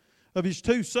name of his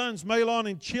 2 sons Mahlon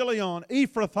and Chilion,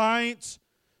 Ephrathites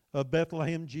of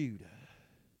Bethlehem, Judah.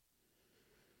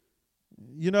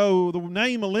 You know, the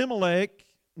name Elimelech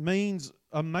means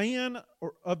a man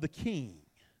of the king.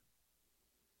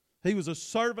 He was a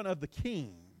servant of the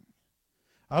king.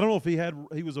 I don't know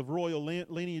if he was of royal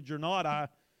lineage or not. I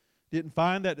didn't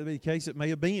find that to be the case. It may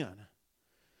have been.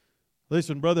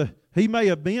 Listen, brother, he may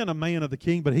have been a man of the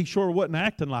king, but he sure wasn't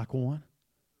acting like one.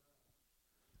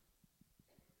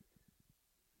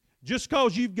 Just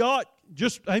because you've got,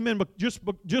 amen,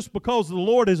 just because the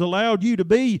Lord has allowed you to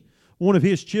be one of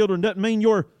His children doesn't mean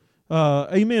you're,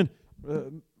 amen,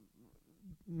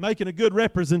 making a good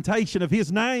representation of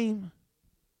His name.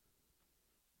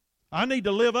 I need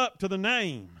to live up to the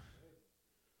name.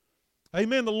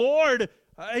 Amen. The Lord,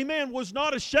 amen, was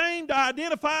not ashamed to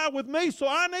identify with me, so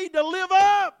I need to live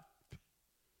up,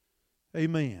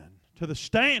 amen, to the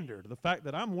standard, the fact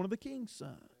that I'm one of the king's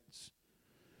sons.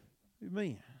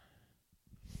 Amen.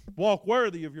 Walk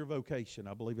worthy of your vocation.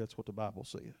 I believe that's what the Bible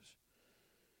says.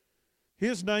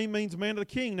 His name means man of the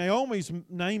king. Naomi's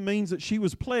name means that she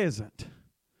was pleasant.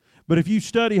 But if you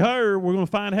study her, we're going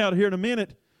to find out here in a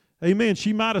minute, amen,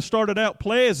 she might have started out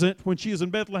pleasant when she was in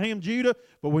Bethlehem, Judah,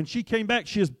 but when she came back,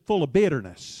 she is full of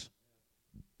bitterness.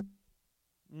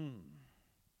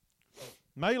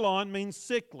 Mahlon means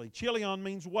sickly. Chilion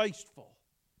means wasteful.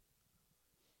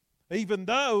 Even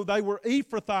though they were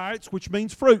Ephrathites, which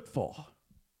means fruitful.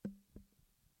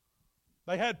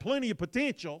 They had plenty of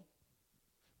potential,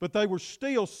 but they were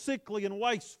still sickly and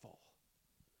wasteful.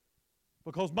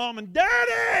 Because mom and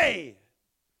daddy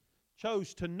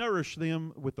chose to nourish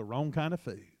them with the wrong kind of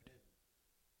food.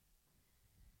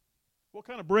 What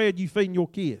kind of bread you feeding your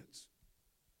kids?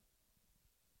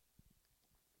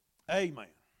 Amen.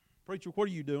 Preacher, what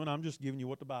are you doing? I'm just giving you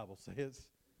what the Bible says.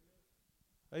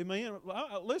 Amen.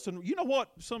 Listen, you know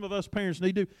what some of us parents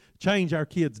need to do? Change our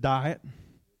kids' diet.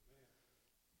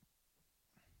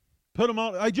 Put them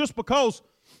on, just because,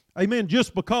 amen,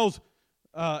 just because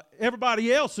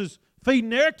everybody else is feeding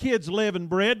their kids leavened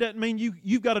bread doesn't mean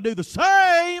you've got to do the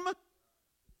same.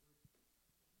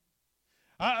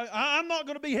 I'm not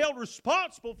going to be held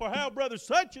responsible for how brother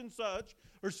such and such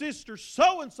or sister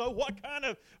so and so, what kind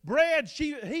of bread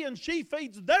he and she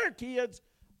feeds their kids.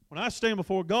 When I stand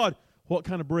before God, what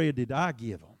kind of bread did I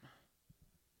give them?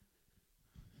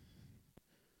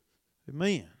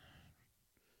 Amen.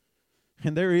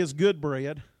 And there is good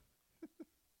bread.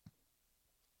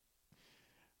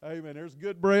 Amen. There's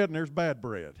good bread and there's bad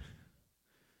bread.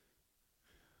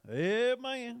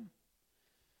 Amen.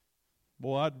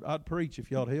 Boy, I'd preach if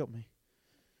y'all would help me.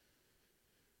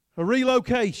 A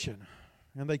relocation.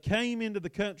 And they came into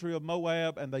the country of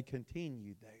Moab and they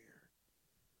continued there.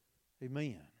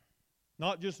 Amen.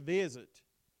 Not just visit.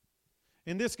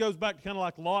 And this goes back to kind of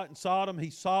like Lot and Sodom. He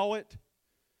saw it.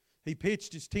 He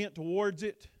pitched his tent towards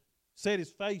it. Set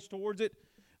his face towards it.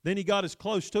 Then he got as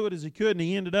close to it as he could, and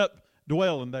he ended up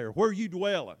dwelling there. Where are you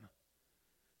dwelling?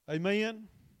 Amen?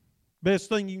 Best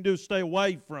thing you can do is stay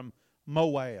away from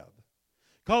Moab.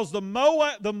 Because the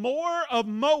more of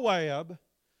Moab,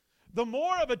 the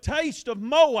more of a taste of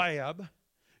Moab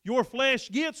your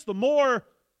flesh gets, the more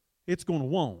it's going to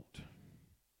want.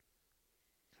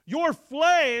 Your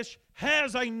flesh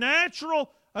has a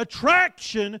natural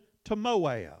attraction to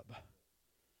Moab.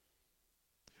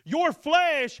 Your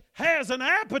flesh has an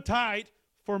appetite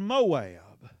for Moab.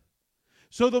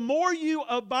 So the more you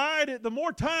abide it, the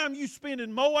more time you spend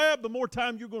in Moab, the more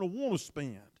time you're going to want to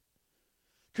spend.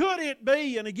 Could it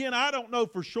be, and again, I don't know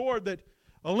for sure, that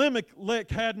Elimelech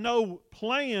had no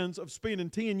plans of spending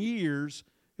 10 years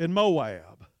in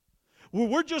Moab? Well,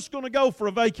 we're just going to go for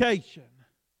a vacation.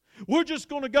 We're just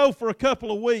going to go for a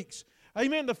couple of weeks.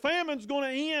 Amen. The famine's going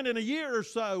to end in a year or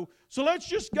so. So let's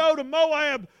just go to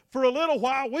Moab for a little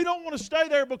while. We don't want to stay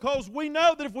there because we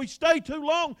know that if we stay too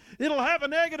long, it'll have a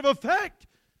negative effect.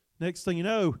 Next thing you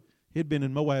know, he'd been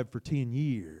in Moab for 10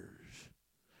 years.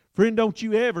 Friend, don't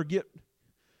you ever get...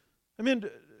 I mean,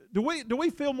 do we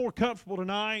feel more comfortable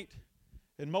tonight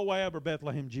in Moab or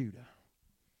Bethlehem, Judah?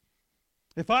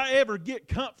 If I ever get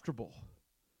comfortable,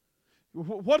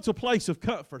 what's a place of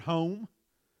comfort? Home.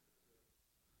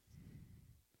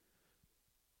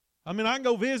 I mean, I can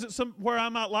go visit somewhere I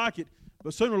might like it,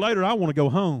 but sooner or later I want to go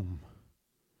home.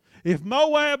 If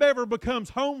Moab ever becomes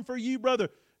home for you, brother,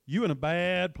 you're in a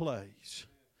bad place.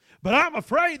 But I'm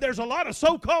afraid there's a lot of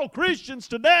so-called Christians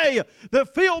today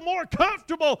that feel more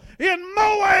comfortable in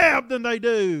Moab than they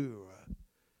do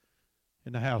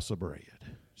in the house of bread.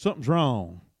 Something's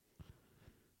wrong.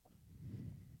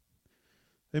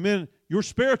 Amen. Your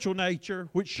spiritual nature,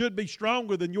 which should be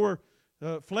stronger than your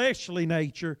fleshly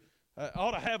nature,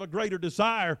 ought to have a greater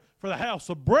desire for the house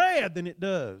of bread than it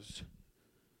does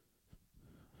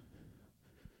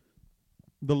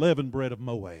the leavened bread of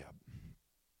Moab.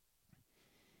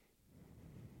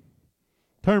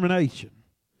 Termination.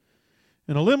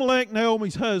 And Elimelech,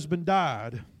 Naomi's husband,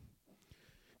 died,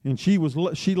 and she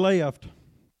left,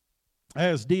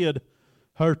 as did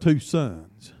her 2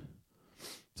 sons.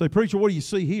 Say, preacher, what do you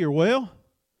see here? Well,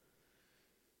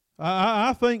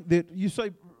 I think that you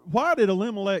say, why did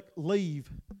Elimelech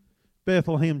leave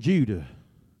Bethlehem, Judah?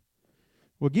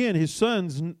 Well, again, his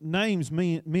sons' names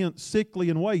meant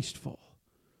sickly and wasteful.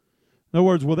 In other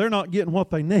words, well, they're not getting what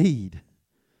they need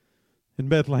in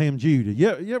Bethlehem, Judah.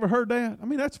 You ever heard that? I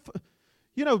mean, that's,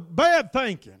 bad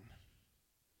thinking.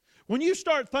 When you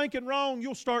start thinking wrong,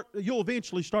 you'll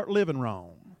eventually start living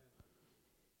wrong.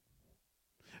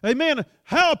 Amen.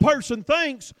 How a person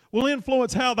thinks will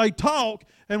influence how they talk,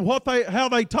 and how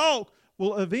they talk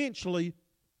will eventually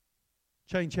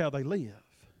change how they live.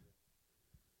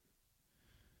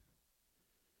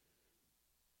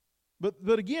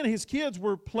 But again, his kids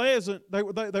were pleasant. They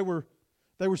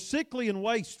were sickly and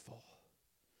wasteful.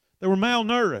 They were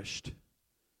malnourished.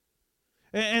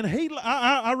 And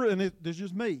it's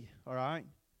just me, all right?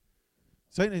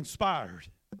 It's inspired.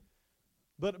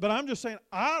 But I'm just saying,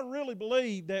 I really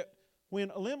believe that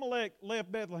when Elimelech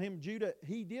left Bethlehem, Judah,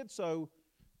 he did so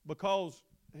because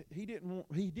he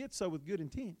did so with good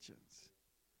intentions.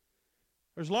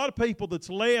 There's a lot of people that's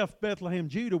left Bethlehem,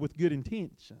 Judah with good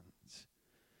intentions.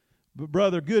 But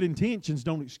brother, good intentions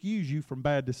don't excuse you from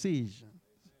bad decisions.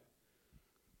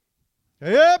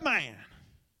 Amen.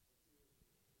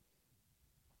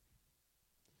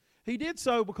 He did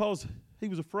so because he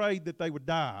was afraid that they would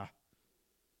die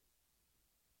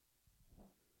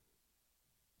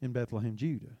in Bethlehem,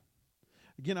 Judah.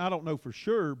 Again, I don't know for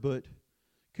sure, but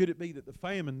could it be that the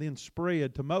famine then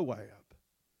spread to Moab?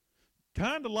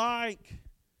 Kind of like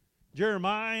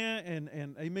Jeremiah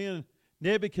and amen,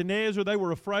 Nebuchadnezzar. They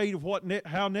were afraid of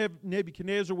how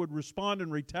Nebuchadnezzar would respond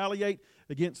and retaliate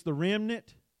against the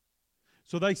remnant.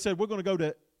 So they said, we're going to go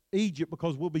to Egypt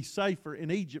because we'll be safer in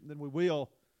Egypt than we will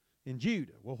in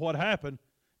Judah. Well, what happened?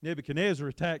 Nebuchadnezzar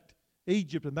attacked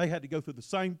Egypt, and they had to go through the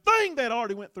same thing they'd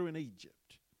already went through in Egypt.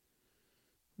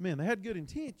 Man, they had good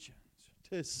intentions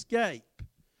to escape,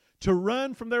 to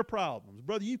run from their problems.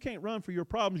 Brother, you can't run for your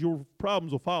problems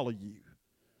will follow you.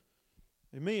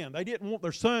 Amen. They didn't want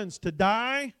their sons to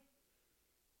die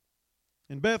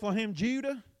in Bethlehem,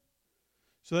 Judah.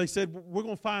 So they said, we're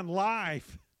going to find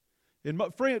life.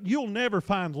 Friend, you'll never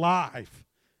find life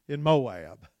in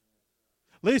Moab.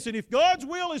 Listen, if God's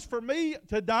will is for me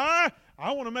to die,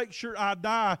 I want to make sure I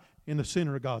die in the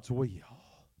center of God's will.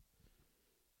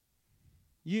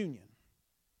 Union.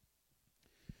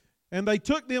 And they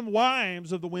took them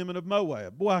wives of the women of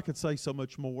Moab. Boy, I could say so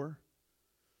much more.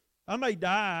 I may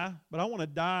die, but I want to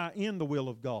die in the will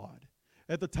of God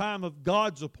at the time of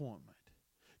God's appointment.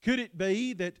 Could it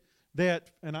be that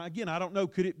and again, I don't know,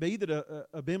 could it be that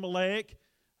Abimelech,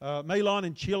 Mahlon,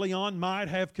 and Chilion might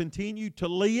have continued to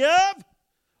live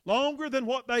longer than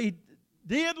what they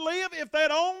did live if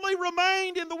they'd only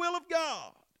remained in the will of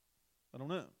God? I don't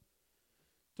know.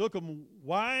 Took them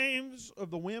wives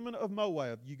of the women of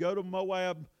Moab. You go to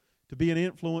Moab to be an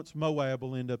influence, Moab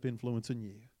will end up influencing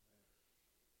you.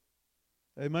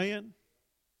 Amen.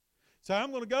 So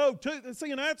I'm going to go to, see,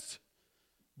 and that's,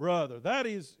 brother, that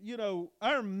is,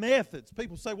 our methods.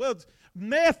 People say, well,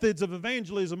 methods of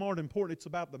evangelism aren't important. It's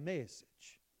about the message.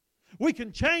 We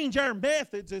can change our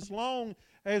methods as long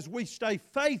as we stay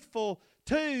faithful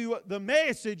to the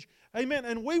message. Amen.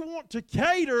 And we want to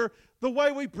cater the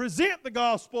way we present the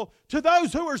gospel to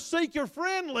those who are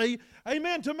seeker-friendly.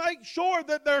 Amen. To make sure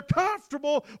that they're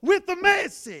comfortable with the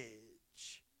message.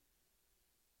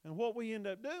 And what we end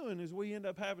up doing is we end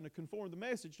up having to conform the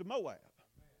message to Moab.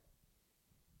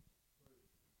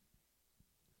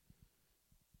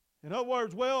 In other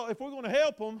words, well, if we're going to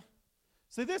help them,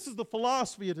 see, this is the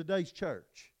philosophy of today's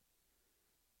church.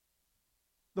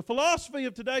 The philosophy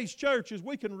of today's church is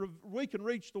we can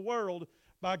reach the world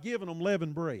by giving them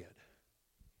leavened bread.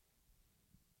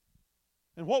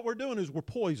 And what we're doing is we're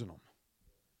poisoning them.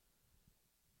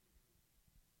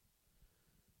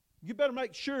 You better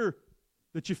make sure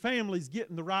that your family's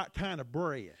getting the right kind of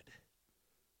bread.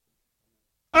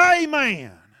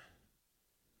 Amen.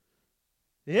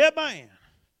 Amen.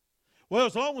 Well,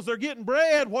 as long as they're getting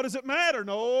bread, what does it matter?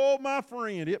 No, my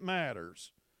friend, it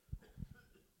matters.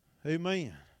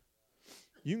 Amen.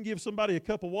 You can give somebody a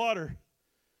cup of water,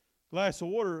 glass of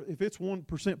water. If it's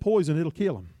 1% poison, it'll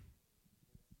kill them.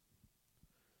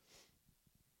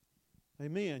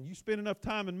 Amen. You spend enough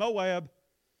time in Moab,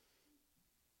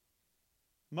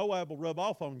 Moab will rub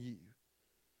off on you.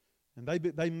 And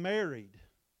they married,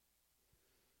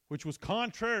 which was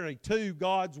contrary to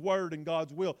God's word and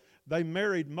God's will. They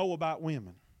married Moabite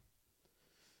women.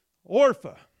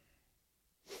 Orpha.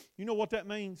 You know what that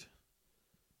means?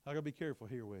 I got to be careful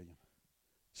here, William.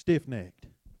 Stiff-necked.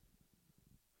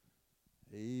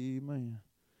 Amen.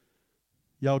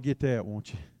 Y'all get that,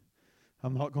 won't you?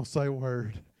 I'm not going to say a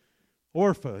word.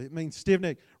 Orpha, it means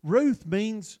stiff-necked. Ruth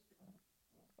means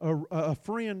a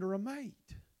friend or a mate.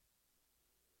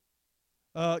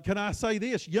 Can I say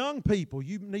this? Young people,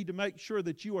 you need to make sure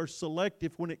that you are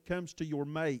selective when it comes to your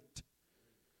mate.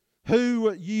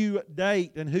 Who you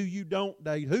date and who you don't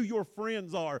date. Who your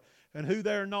friends are and who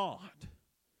they're not.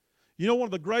 You know one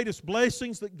of the greatest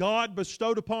blessings that God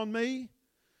bestowed upon me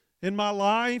in my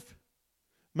life?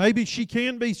 Maybe she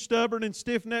can be stubborn and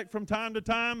stiff-necked from time to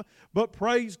time, but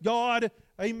praise God,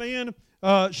 amen,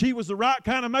 she was the right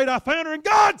kind of mate. I found her in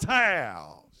God's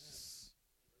house.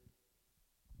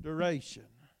 Duration.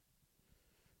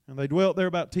 And they dwelt there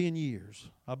about 10 years.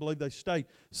 I believe they stayed.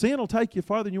 Sin will take you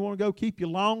farther than you want to go, keep you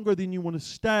longer than you want to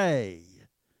stay.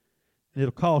 And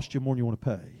it'll cost you more than you want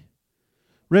to pay.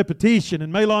 Repetition.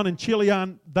 And Mahlon and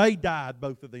Chilion, they died,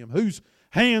 both of them. Whose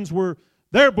hands were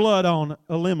their blood on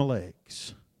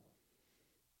Elimelech's?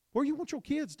 Where you want your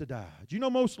kids to die? Do you know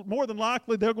more than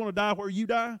likely they're going to die where you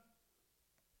die?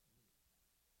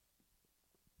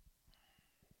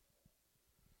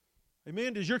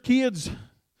 Amen. Does your kids,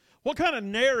 what kind of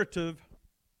narrative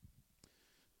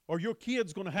are your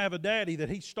kids going to have a daddy that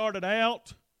he started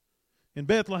out in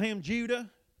Bethlehem, Judah,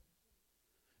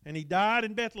 and he died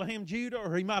in Bethlehem, Judah,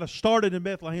 or he might have started in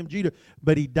Bethlehem, Judah,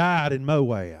 but he died in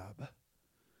Moab?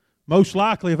 Most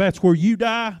likely, if that's where you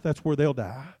die, that's where they'll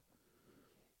die.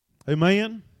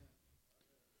 Amen.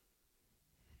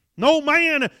 No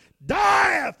man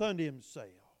dieth unto himself.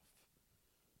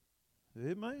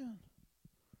 Amen.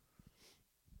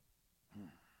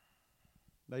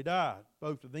 They died,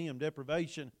 both of them,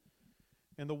 deprivation.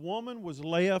 And the woman was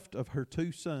left of her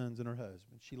 2 sons and her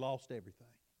husband. She lost everything.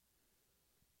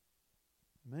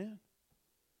 Amen.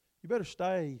 You better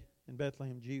stay in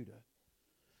Bethlehem, Judah.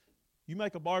 You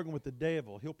make a bargain with the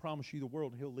devil, he'll promise you the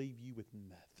world and he'll leave you with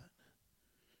nothing.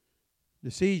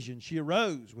 Decision, she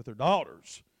arose with her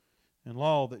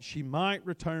daughters-in-law that she might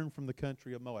return from the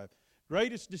country of Moab.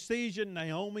 Greatest decision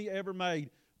Naomi ever made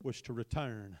was to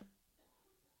return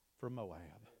from Moab.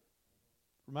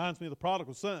 Reminds me of the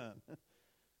prodigal son.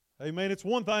 Amen. It's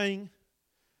one thing,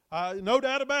 no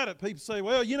doubt about it. People say,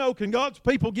 well, can God's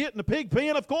people get in the pig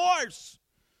pen? Of course.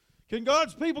 Can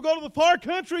God's people go to the far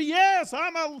country? Yes,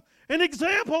 I'm an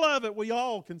example of it. We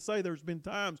all can say there's been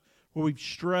times where we've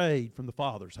strayed from the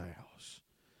Father's house.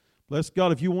 Bless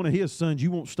God, if you want to His sons,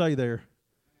 you won't stay there.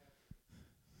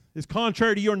 It's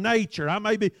contrary to your nature. I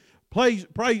may be,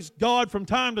 praise God, from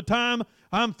time to time,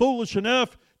 I'm foolish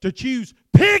enough to choose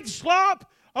pig slop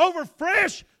over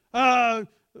fresh,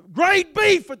 great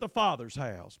beef at the Father's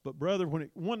house. But brother,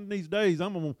 one of these days,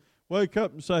 I'm going to wake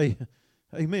up and say,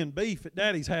 amen, beef at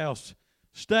Daddy's house,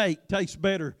 steak tastes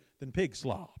better than pig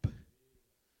slop.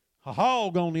 A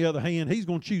hog, on the other hand, he's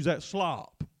going to choose that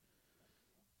slop.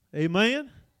 Amen?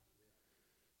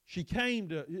 She came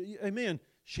to, amen,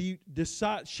 she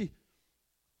decided,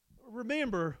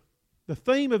 remember, the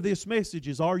theme of this message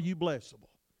is, are you blessable?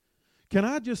 can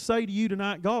I just say to you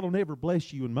tonight, God will never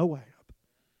bless you in Moab.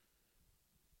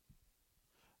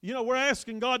 You know, we're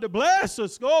asking God to bless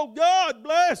us. Oh, God,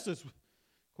 bless us.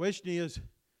 Question is,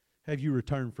 have you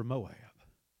returned from Moab?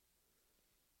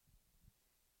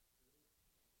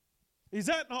 Is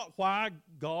that not why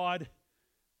God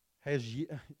has...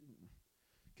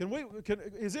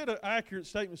 Is it an accurate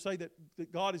statement to say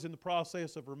that God is in the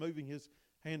process of removing His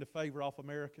hand of favor off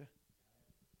America?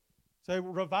 Say,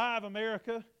 revive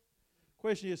America.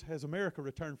 Question is, has America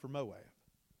returned from Moab?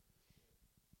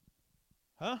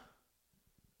 Huh?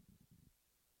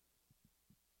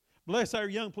 Bless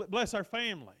our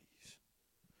families.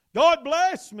 God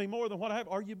bless me more than what I have.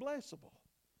 Are you blessable?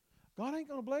 God ain't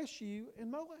going to bless you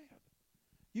in Moab.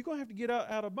 You're going to have to get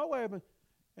out of Moab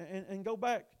and go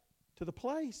back to the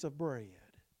place of bread.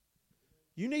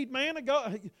 You need manna.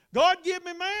 God give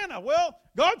me manna. Well,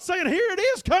 God's saying, here it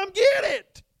is. Come get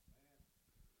it.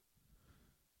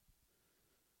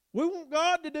 We want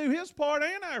God to do His part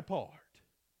and our part.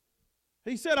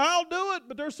 He said, I'll do it,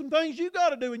 but there's some things you got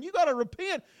to do, and you got to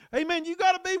repent. Amen. You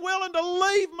got to be willing to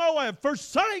leave Moab,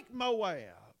 forsake Moab,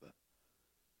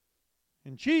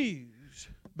 and choose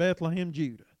Bethlehem,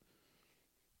 Judah.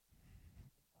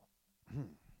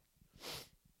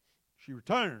 She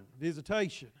returned,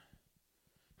 visitation.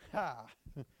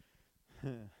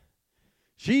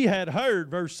 She had heard,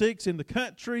 verse 6, in the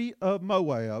country of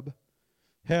Moab,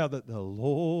 how that the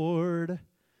Lord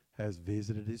has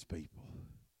visited His people.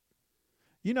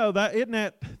 You know,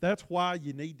 that's why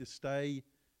you need to stay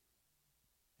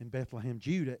in Bethlehem,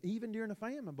 Judah, even during a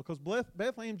famine, because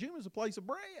Bethlehem, Judah is a place of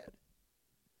bread.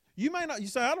 You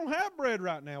say, I don't have bread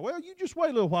right now. Well, you just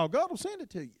wait a little while. God will send it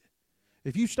to you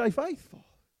if you stay faithful.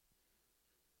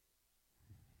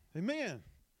 Amen.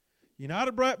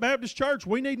 United Baptist Church,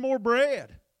 we need more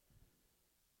bread.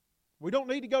 We don't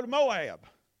need to go to Moab.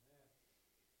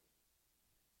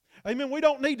 Amen. We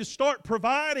don't need to start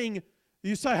providing.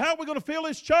 You say, how are we going to fill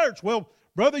this church? Well,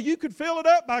 brother, you could fill it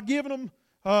up by giving them,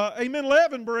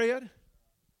 leavened bread.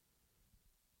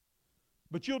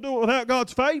 But you'll do it without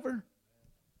God's favor.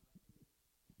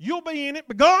 You'll be in it,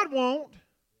 but God won't.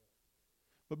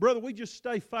 But brother, we just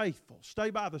stay faithful. Stay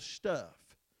by the stuff.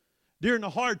 During the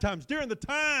hard times, during the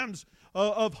times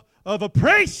of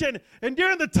oppression, and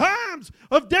during the times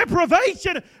of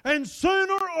deprivation, and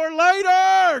sooner or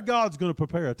later, God's going to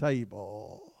prepare a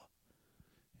table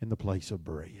in the place of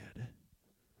bread.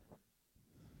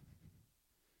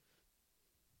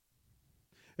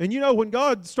 And you know, when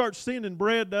God starts sending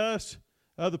bread to us,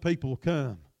 other people will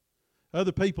come.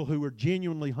 Other people who are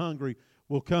genuinely hungry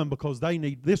will come because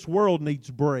this world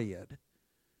needs bread.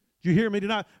 Do you hear me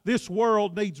tonight? This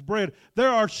world needs bread. There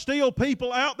are still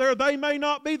people out there. They may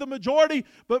not be the majority,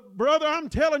 but brother, I'm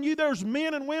telling you, there's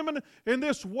men and women in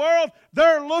this world.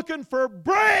 They're looking for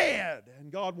bread,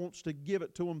 and God wants to give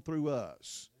it to them through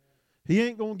us. He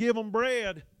ain't going to give them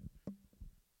bread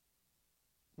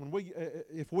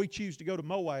if we choose to go to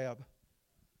Moab.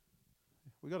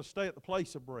 We got to stay at the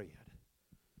place of bread.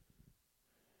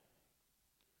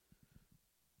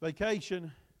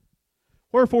 Vacation.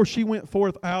 Wherefore she went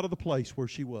forth out of the place where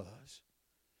she was.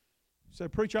 She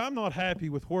said, preacher, I'm not happy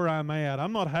with where I'm at.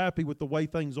 I'm not happy with the way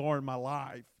things are in my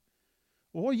life.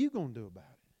 Well, what are you going to do about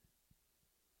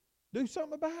it? Do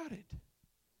something about it.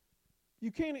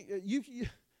 You can't,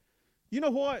 you know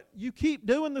what? You keep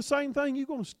doing the same thing, you're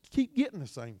going to keep getting the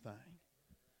same thing.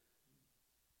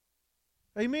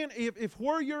 Amen. If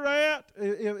where you're at,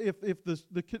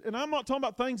 and I'm not talking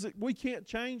about things that we can't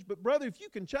change, but brother, if you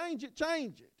can change it,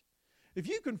 change it. If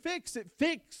you can fix it,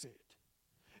 fix it.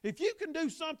 If you can do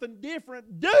something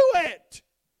different, do it.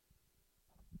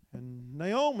 And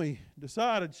Naomi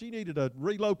decided she needed a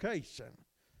relocation.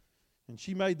 And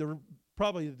she made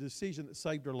probably the decision that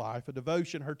saved her life, a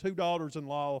devotion, her 2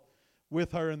 daughters-in-law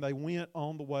with her, and they went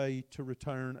on the way to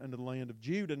return unto the land of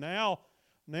Judah. Now,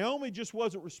 Naomi just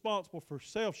wasn't responsible for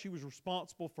herself. She was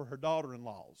responsible for her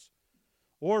daughter-in-laws,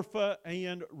 Orpah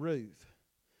and Ruth.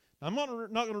 Now, I'm not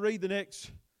going to read the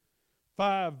next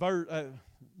 5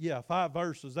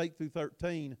 verses, 8 through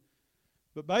 13.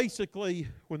 But basically,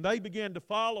 when they began to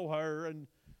follow her and,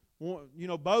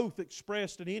 both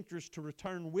expressed an interest to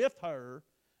return with her,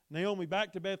 Naomi,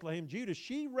 back to Bethlehem, Judah,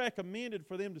 she recommended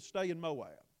for them to stay in Moab.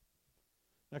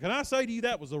 Now, can I say to you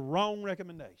that was a wrong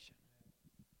recommendation?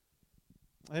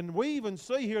 And we even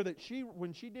see here that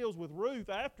when she deals with Ruth,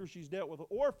 after she's dealt with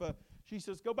Orpah, she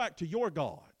says, go back to your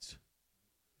gods.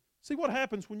 See what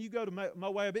happens when you go to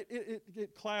Moab?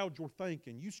 It clouds your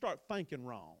thinking. You start thinking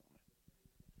wrong.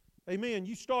 Amen.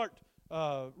 You start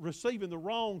receiving the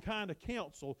wrong kind of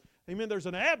counsel. Amen. There's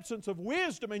an absence of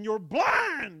wisdom and you're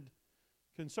blind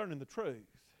concerning the truth.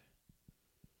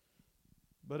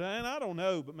 But and I don't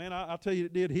know, but man, I'll tell you,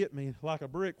 it did hit me like a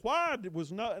brick. Why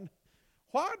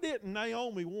didn't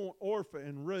Naomi want Orpah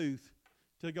and Ruth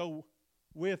to go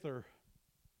with her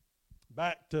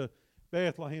back to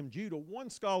Bethlehem, Judah? One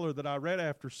scholar that I read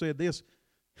after said this,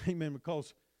 amen,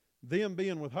 because them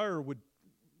being with her would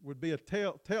be a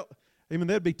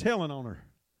they'd be telling on her.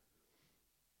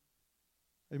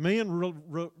 Amen,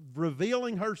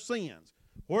 revealing her sins.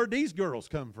 Where'd these girls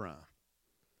come from?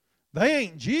 They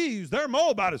ain't Jews, they're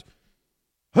Moabites.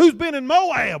 Who's been in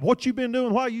Moab? What you been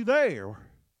doing while you there?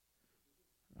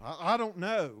 I don't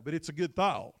know, but it's a good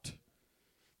thought.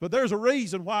 But there's a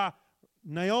reason why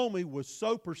Naomi was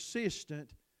so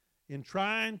persistent in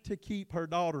trying to keep her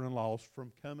daughter-in-law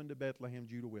from coming to Bethlehem,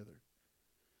 Judah with her.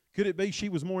 Could it be she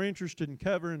was more interested in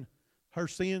covering her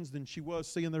sins than she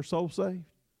was seeing their soul saved?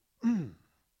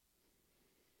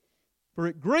 For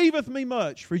it grieveth me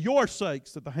much for your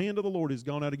sakes that the hand of the Lord is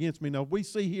gone out against me. Now we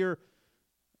see here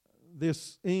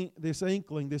this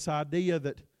inkling, this idea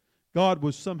that God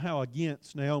was somehow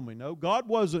against Naomi. No, God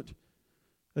wasn't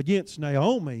against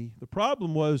Naomi. The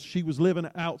problem was she was living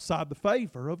outside the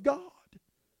favor of God.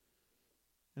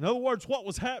 In other words, what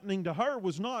was happening to her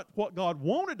was not what God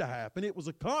wanted to happen. It was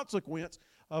a consequence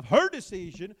of her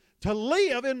decision to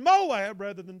live in Moab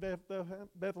rather than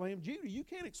Bethlehem, Judah. You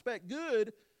can't expect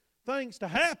good things to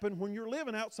happen when you're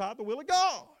living outside the will of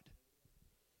God.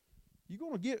 You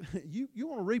want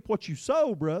to reap what you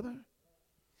sow, brother.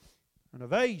 An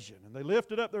evasion. And they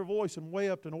lifted up their voice and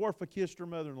wept, and Orpah kissed her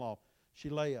mother-in-law. She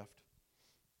left.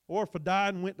 Orpah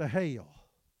died and went to hell.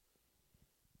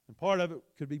 And part of it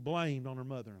could be blamed on her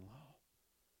mother-in-law.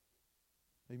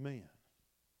 Amen.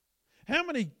 How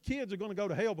many kids are going to go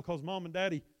to hell because mom and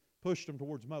daddy pushed them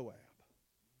towards Moab?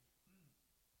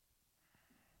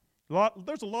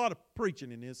 There's a lot of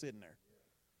preaching in this, isn't there?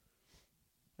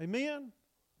 Amen?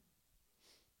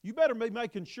 You better be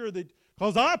making sure that,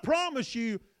 because I promise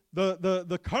you,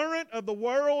 the current of the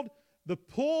world, the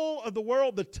pull of the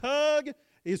world, the tug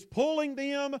is pulling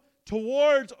them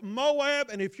towards Moab.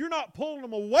 And if you're not pulling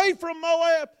them away from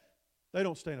Moab, they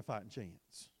don't stand a fighting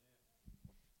chance.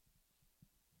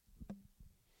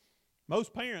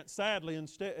 Most parents, sadly,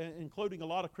 including a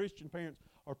lot of Christian parents,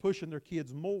 are pushing their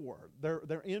kids more.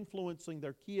 They're influencing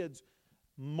their kids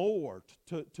more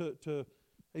to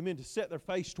set their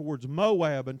face towards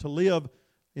Moab and to live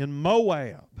in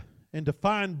Moab and to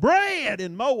find bread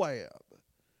in Moab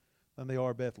than they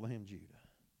are Bethlehem, Judah.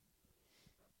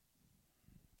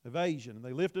 Evasion. And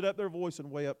they lifted up their voice and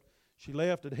wept. She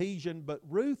left adhesion, but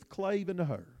Ruth clave unto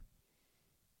her.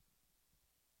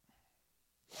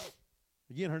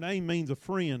 Again, her name means a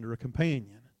friend or a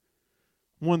companion.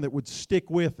 One that would stick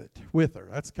with her.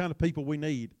 That's the kind of people we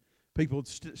need. People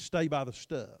that stay by the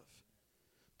stuff.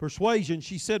 Persuasion,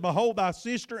 she said, behold, thy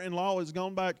sister-in-law is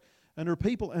gone back unto her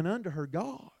people and unto her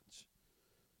gods.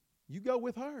 You go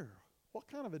with her. What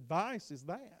kind of advice is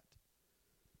that?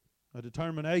 A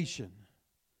determination.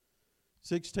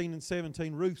 16 and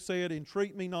 17, Ruth said,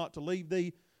 entreat me not to leave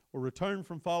thee or return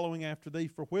from following after thee,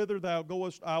 for whither thou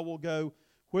goest I will go,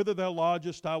 whither thou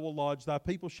lodgest I will lodge, thy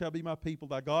people shall be my people,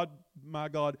 thy God my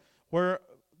God. Where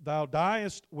thou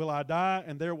diest will I die,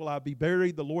 and there will I be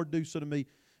buried. The Lord do so to me,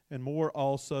 and more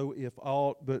also, if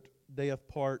aught but death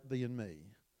part thee and me.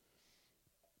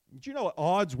 Did you know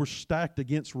odds were stacked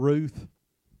against Ruth?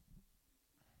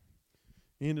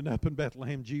 Ended up in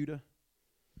Bethlehem, Judah.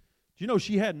 Do you know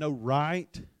she had no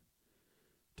right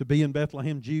to be in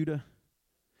Bethlehem, Judah?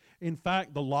 In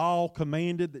fact, the law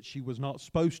commanded that she was not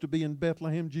supposed to be in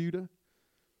Bethlehem, Judah.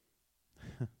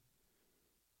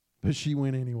 But she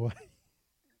went anyway.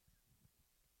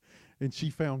 And she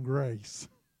found grace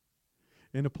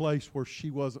in a place where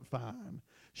she wasn't fine.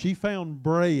 She found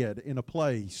bread in a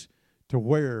place to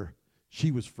where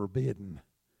she was forbidden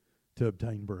to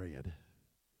obtain bread.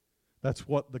 That's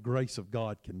what the grace of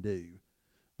God can do.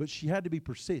 But she had to be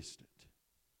persistent.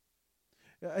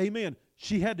 Amen.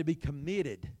 She had to be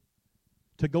committed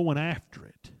to going after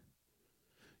it.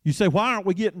 You say, why aren't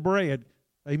we getting bread?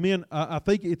 Amen. I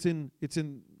think it's in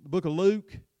the book of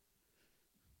Luke.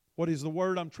 What is the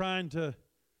word I'm trying to...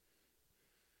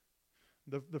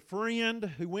 The friend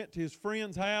who went to his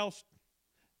friend's house,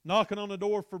 knocking on the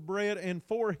door for bread, and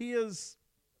for his,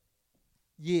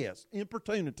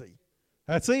 importunity.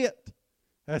 That's it.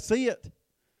 That's it.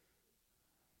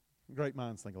 Great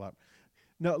minds think alike.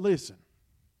 Now, listen.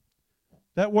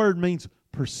 That word means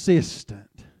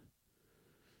persistent.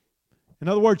 In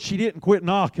other words, she didn't quit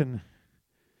knocking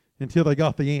until they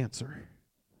got the answer.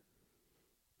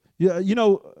 Yeah, you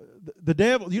know, the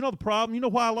devil, you know the problem? You know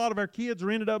why a lot of our kids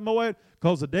are ended up in Moab?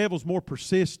 Because the devil's more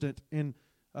persistent in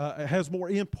has more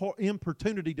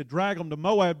importunity to drag them to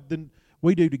Moab than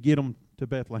we do to get them to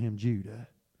Bethlehem, Judah.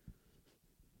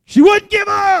 She wouldn't give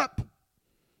up.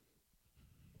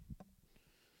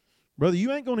 Brother,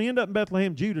 you ain't going to end up in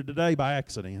Bethlehem, Judah today by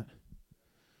accident.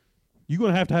 You're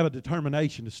going to have a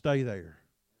determination to stay there.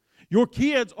 Your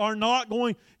kids are not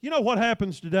going... You know what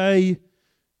happens today?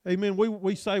 Amen.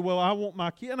 We say, well, I want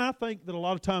my kid... And I think that a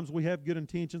lot of times we have good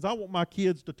intentions. I want my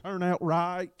kids to turn out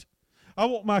right. I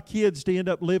want my kids to end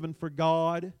up living for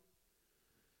God.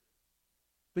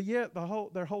 But yet,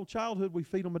 their whole childhood, we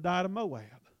feed them a diet of Moab.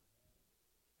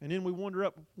 And then we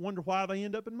wonder why they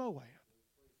end up in Moab.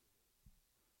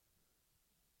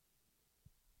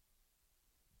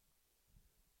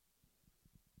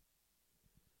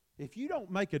 If you don't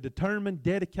make a determined,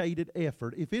 dedicated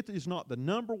effort, if it is not the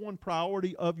number one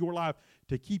priority of your life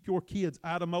to keep your kids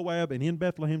out of Moab and in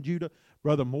Bethlehem, Judah,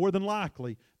 brother, more than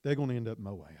likely, they're going to end up in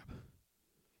Moab.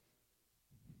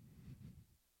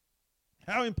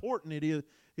 How important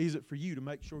is it for you to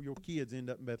make sure your kids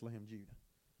end up in Bethlehem, Judah?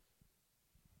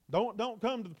 Don't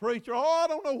come to the preacher, I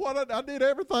don't know what I did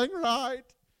everything right.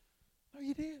 No,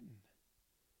 you didn't.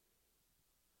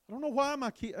 I don't know why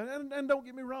my kid, and don't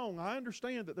get me wrong, I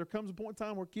understand that there comes a point in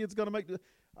time where kids got to make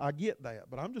I get that,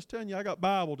 but I'm just telling you, I got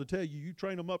Bible to tell you, you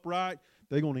train them up right,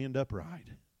 they're going to end up right.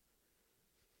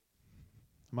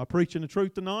 Am I preaching the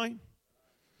truth tonight?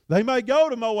 They may go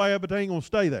to Moab, but they ain't going to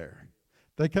stay there.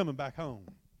 They're coming back home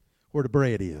where the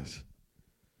bread is.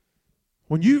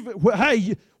 Once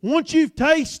you've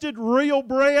tasted real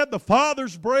bread, the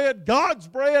Father's bread, God's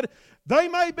bread, they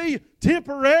may be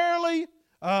temporarily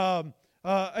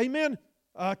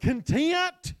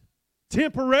content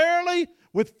temporarily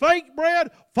with fake bread,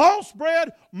 false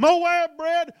bread, Moab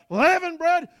bread, leavened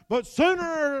bread, but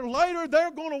sooner or later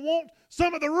they're going to want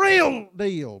some of the real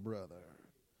deal, brother.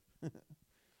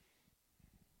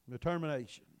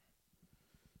 Determination.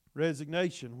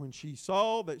 Resignation. When she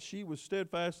saw that she was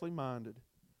steadfastly minded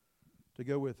to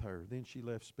go with her, then she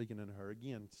left speaking unto her.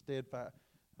 Again, steadfast.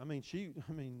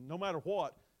 No matter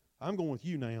what, I'm going with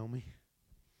you, Naomi.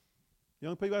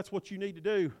 Young people, that's what you need to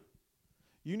do.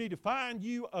 You need to find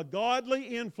you a godly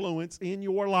influence in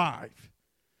your life.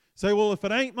 Say, well, if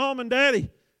it ain't mom and daddy,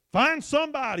 find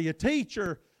somebody, a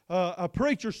teacher, a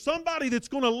preacher, somebody that's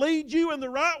going to lead you in the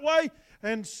right way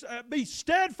and be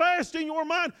steadfast in your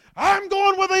mind. I'm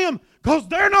going with them because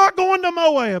they're not going to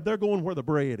Moab. They're going where the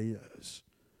bread is.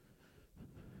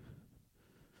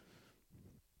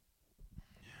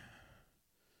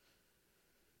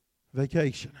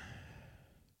 Vacation.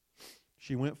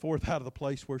 She went forth out of the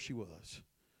place where she was.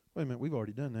 Wait a minute, we've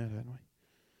already done that, haven't we?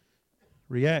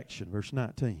 Reaction, verse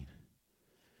 19.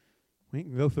 We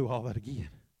can go through all that again.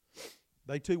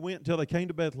 They two went until they came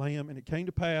to Bethlehem, and it came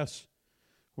to pass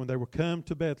when they were come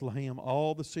to Bethlehem,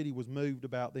 all the city was moved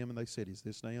about them, and they said, is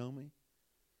this Naomi?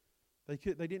 They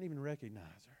didn't even recognize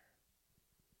her.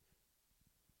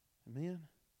 Amen?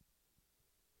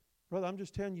 Brother, I'm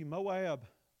just telling you, Moab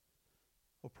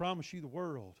will promise you the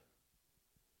world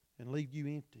and leave you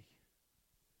empty.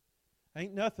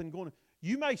 Ain't nothing going to...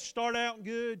 You may start out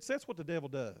good. That's what the devil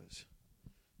does.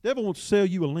 The devil wants to sell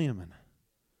you a lemon.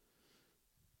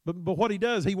 But what he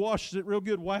does, he washes it real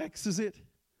good, waxes it,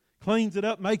 cleans it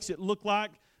up, makes it look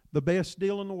like the best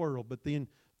deal in the world. But then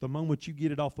the moment you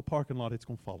get it off the parking lot, it's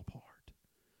going to fall apart.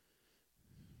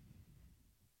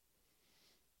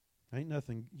 Ain't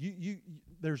nothing...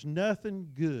 there's nothing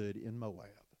good in Moab.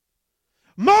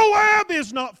 Moab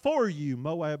is not for you.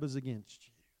 Moab is against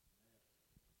you.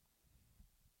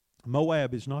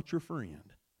 Moab is not your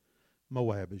friend.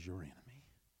 Moab is your enemy.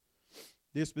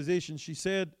 Disposition, she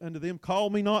said unto them, call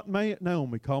me not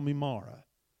Naomi, call me Mara.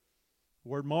 The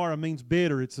word Mara means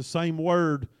bitter. It's the same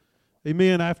word,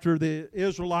 amen, after the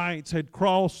Israelites had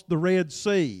crossed the Red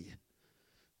Sea.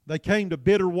 They came to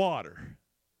bitter water.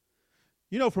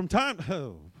 You know, from time...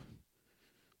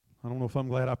 I don't know if I'm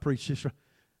glad I preached this.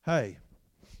 Hey,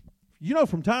 you know,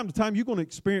 from time to time you're going to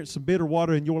experience some bitter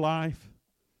water in your life.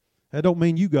 That don't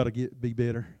mean you got to be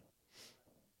bitter.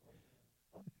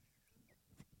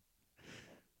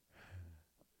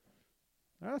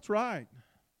 That's right.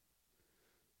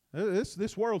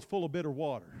 This world's full of bitter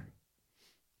water.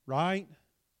 Right?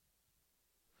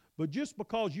 But just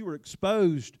because you were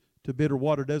exposed to bitter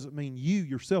water doesn't mean you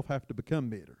yourself have to become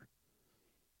bitter.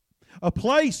 A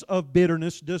place of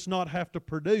bitterness does not have to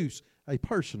produce a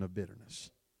person of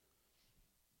bitterness.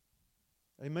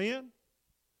 Amen?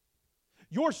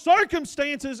 Your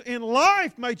circumstances in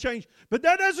life may change, but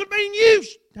that doesn't mean you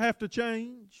have to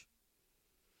change.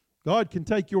 God can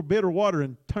take your bitter water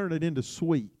and turn it into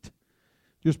sweet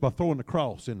just by throwing the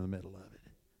cross in the middle of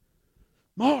it.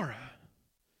 Mara.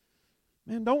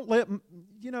 Man, don't let,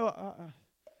 you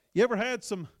ever had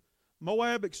some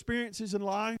Moab experiences in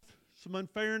life? Some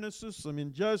unfairnesses, some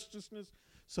injusticeness,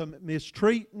 some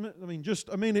mistreatment.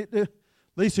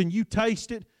 Listen, you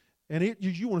taste it, and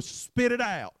you want to spit it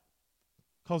out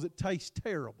because it tastes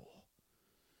terrible.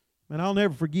 And I'll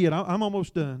never forget, I'm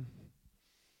almost done.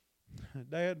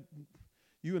 Dad,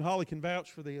 you and Holly can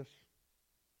vouch for this.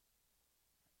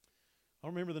 I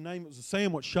remember the name. It was a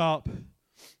sandwich shop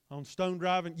on Stone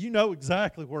Drive. And you know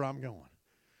exactly where I'm going.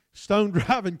 Stone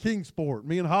Drive in Kingsport.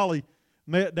 Me and Holly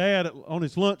met Dad on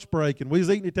his lunch break, and we was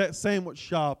eating at that sandwich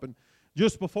shop. And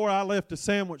just before I left the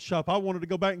sandwich shop, I wanted to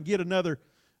go back and get another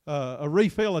a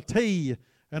refill of tea.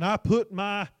 And I put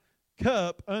my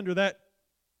cup under that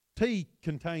tea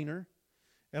container,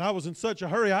 and I was in such a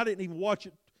hurry I didn't even watch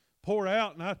it pour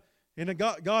out, and it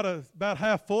got about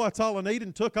half full. That's all I needed,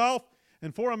 and took off.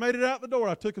 And before I made it out the door,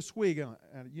 I took a swig on it.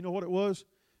 And you know what it was?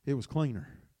 It was cleaner.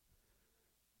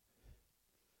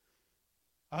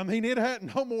 I mean, it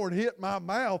hadn't no more than hit my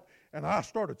mouth, and I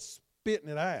started spitting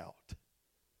it out.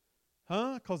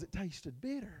 Because it tasted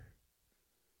bitter.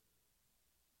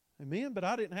 Amen?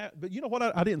 But you know what?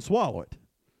 I didn't swallow it.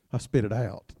 I spit it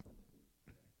out.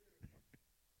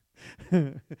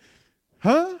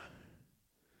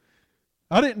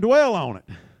 I didn't dwell on it.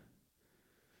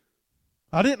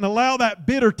 I didn't allow that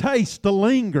bitter taste to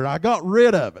linger. I got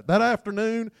rid of it. That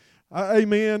afternoon,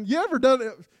 amen. You ever done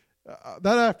it?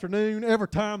 That afternoon, every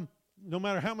time, no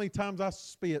matter how many times I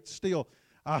spit,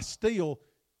 I still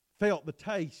felt the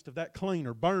taste of that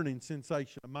cleaner, burning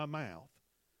sensation in my mouth.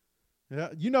 Yeah,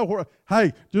 you know where?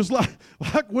 Hey, just like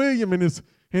William and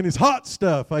his hot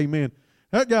stuff, amen.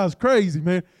 That guy's crazy,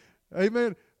 man.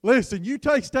 Amen. Listen, you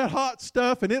taste that hot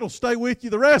stuff and it'll stay with you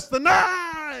the rest of the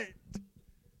night.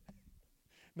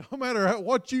 No matter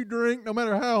what you drink, no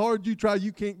matter how hard you try,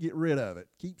 you can't get rid of it.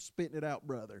 Keep spitting it out,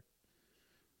 brother.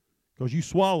 Because you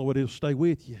swallow it, it'll stay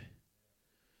with you.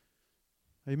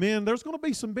 Amen. There's going to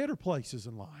be some bitter places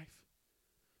in life.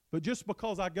 But just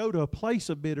because I go to a place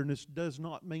of bitterness does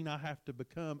not mean I have to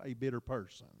become a bitter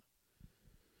person.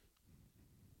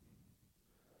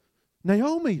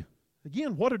 Naomi,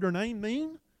 again, what did her name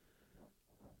mean?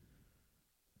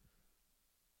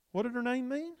 What did her name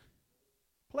mean?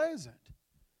 Pleasant.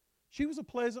 She was a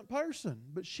pleasant person,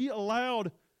 but she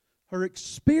allowed her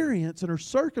experience and her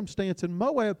circumstance in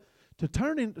Moab to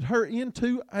turn her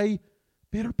into a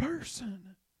bitter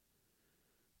person.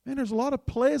 Man, there's a lot of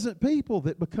pleasant people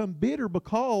that become bitter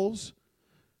because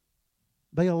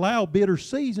they allow bitter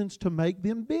seasons to make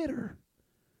them bitter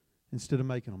instead of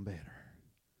making them better.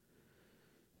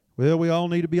 Well, we all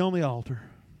need to be on the altar.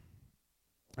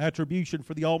 Attribution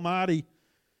for the Almighty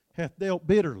hath dealt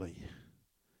bitterly.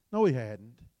 No, He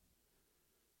hadn't.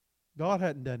 God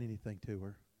hadn't done anything to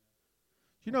her.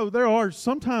 You know, there are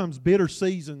sometimes bitter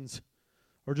seasons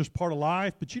are just part of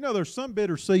life, but you know there's some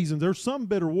bitter seasons, there's some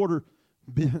bitter water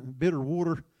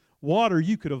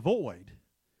you could avoid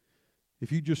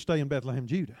if you just stay in Bethlehem,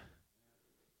 Judah.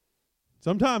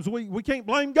 Sometimes we can't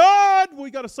blame God.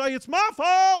 We got to say it's my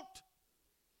fault.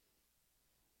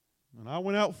 And I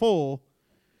went out full,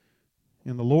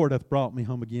 and the Lord hath brought me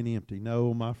home again empty.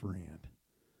 No, my friend.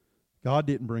 God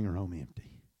didn't bring her home empty.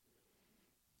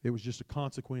 It was just the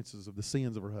consequences of the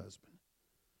sins of her husband.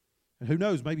 And who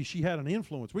knows, maybe she had an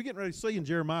influence. We're getting ready to see in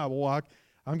Jeremiah,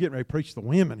 I'm getting ready to preach the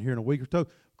women here in a week or two,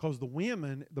 because the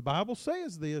women, the Bible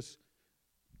says this,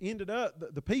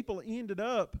 the people ended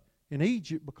up in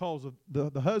Egypt because of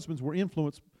the husbands were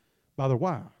influenced by their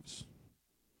wives.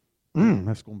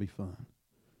 That's going to be fun.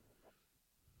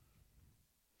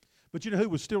 But you know who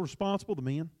was still responsible? The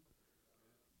men.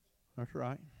 That's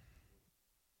right.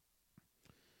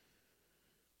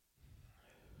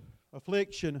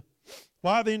 Affliction.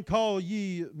 Why then call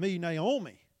ye me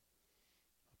Naomi?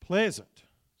 Pleasant,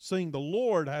 seeing the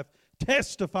Lord hath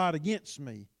testified against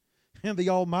me, and the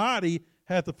Almighty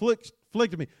hath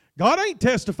afflicted me. God ain't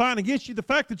testifying against you. The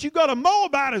fact that you got a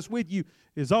Moabitess with you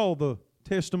is all the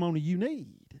testimony you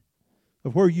need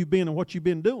of where you've been and what you've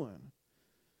been doing.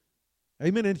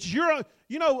 Amen. And it's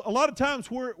a lot of times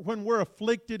when we're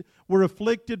afflicted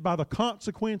by the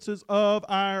consequences of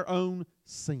our own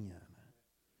sin.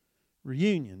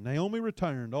 Reunion. Naomi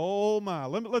returned. Oh my.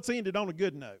 Let's end it on a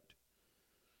good note.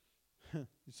 You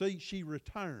see, she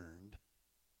returned.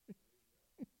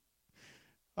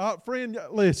 Friend,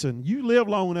 listen, you live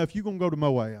long enough, you're going to go to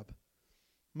Moab.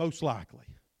 Most likely.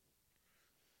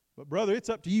 But brother, it's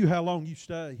up to you how long you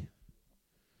stay.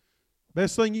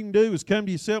 Best thing you can do is come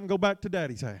to yourself and go back to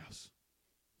Daddy's house.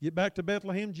 Get back to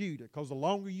Bethlehem, Judah, because the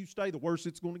longer you stay, the worse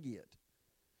it's going to get.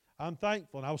 I'm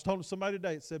thankful, and I was talking to somebody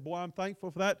today that said, boy, I'm thankful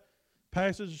for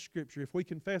passage of Scripture. If we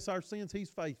confess our sins, He's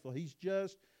faithful. He's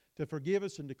just to forgive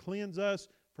us and to cleanse us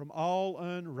from all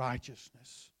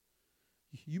unrighteousness.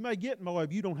 You may get in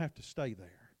Moab. You don't have to stay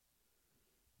there.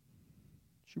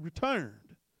 She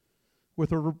returned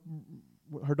with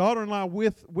her daughter-in-law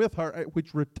with her,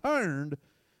 which returned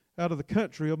out of the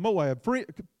country of Moab.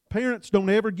 Parents, don't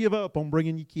ever give up on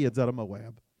bringing your kids out of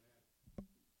Moab.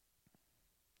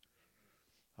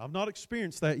 I've not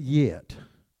experienced that yet.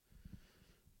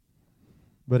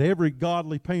 But every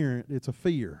godly parent, it's a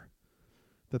fear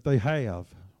that they have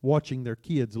watching their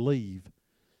kids leave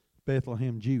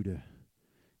Bethlehem, Judah,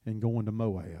 and going to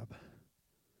Moab.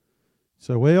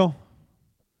 So, well,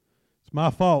 it's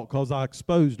my fault because I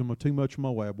exposed them with too much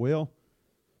Moab. Well,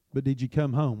 but did you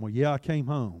come home? Well, yeah, I came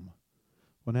home.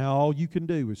 Well, now all you can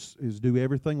do is do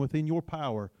everything within your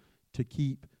power to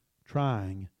keep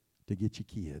trying to get your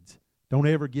kids. Don't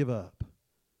ever give up.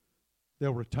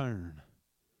 They'll return.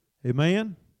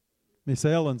 Amen? Miss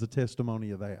Ellen's a testimony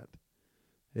of that.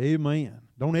 Amen.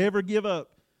 Don't ever give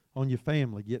up on your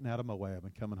family getting out of Moab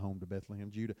and coming home to Bethlehem,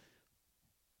 Judah.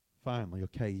 Finally,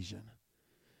 occasion.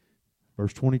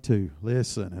 Verse 22,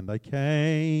 listen, and they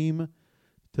came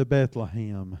to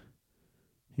Bethlehem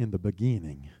in the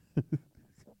beginning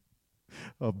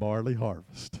of barley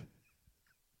harvest.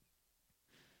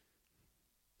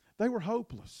 They were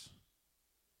hopeless.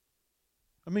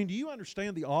 I mean, do you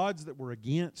understand the odds that were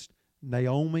against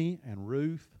Naomi and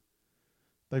Ruth?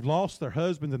 They've lost their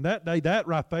husbands, and that day, that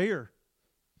right there,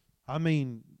 I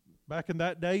mean, back in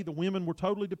that day, the women were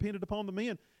totally dependent upon the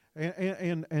men.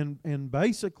 And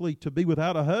basically, to be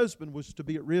without a husband was to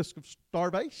be at risk of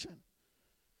starvation.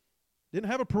 Didn't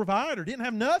have a provider, didn't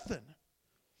have nothing.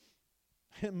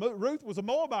 And Ruth was a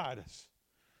Moabitess.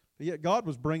 But yet God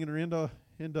was bringing her into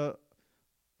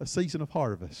a season of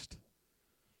harvest.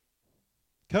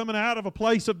 Coming out of a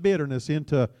place of bitterness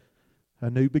into a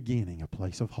new beginning, a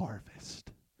place of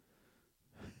harvest.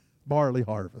 Barley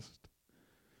harvest.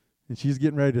 And she's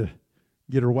getting ready to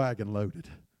get her wagon loaded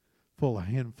full of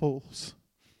handfuls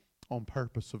on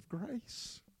purpose of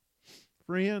grace.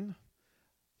 Friend,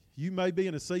 you may be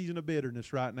in a season of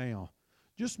bitterness right now.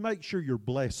 Just make sure you're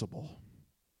blessable.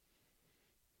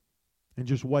 And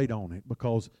just wait on it,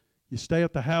 because you stay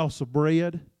at the house of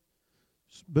bread.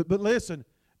 But listen,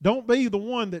 don't be the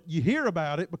one that you hear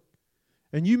about it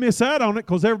and you miss out on it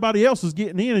because everybody else is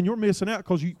getting in and you're missing out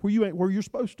because you ain't where you're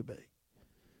supposed to be.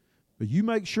 But you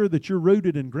make sure that you're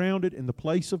rooted and grounded in the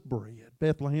place of bread,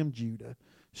 Bethlehem, Judah.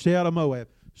 Stay out of Moab.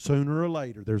 Sooner or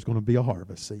later, there's going to be a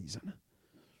harvest season.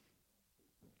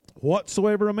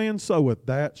 Whatsoever a man soweth,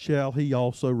 that shall he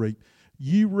also reap.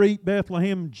 You reap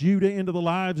Bethlehem, Judah, into the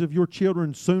lives of your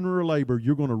children, sooner or later,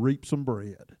 you're going to reap some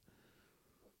bread.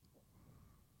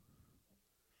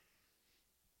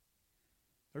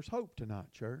 There's hope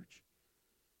tonight, church.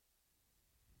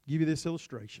 Give you this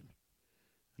illustration,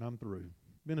 and I'm through.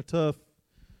 Been a tough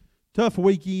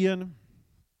weekend.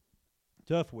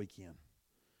 Tough weekend.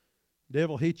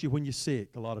 Devil hits you when you're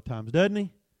sick a lot of times, doesn't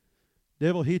he?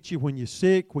 Devil hits you when you're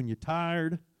sick, when you're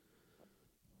tired.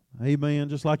 Amen.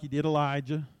 Just like he did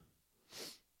Elijah.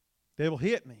 Devil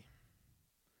hit me.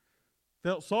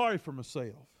 Felt sorry for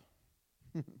myself.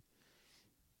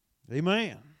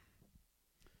 Amen.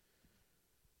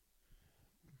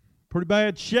 Pretty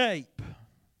bad shape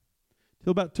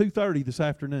till about 2:30 this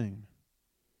afternoon.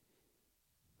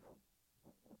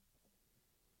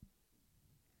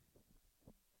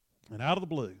 And out of the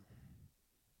blue,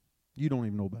 you don't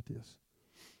even know about this,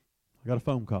 I got a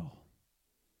phone call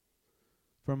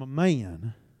from a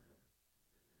man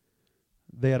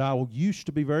that I used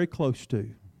to be very close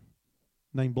to,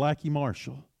 named Blackie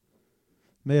Marshall.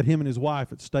 Met him and his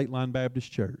wife at State Line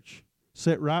Baptist Church.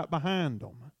 Sat right behind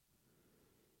them.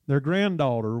 Their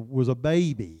granddaughter was a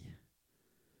baby.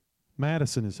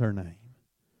 Madison is her name.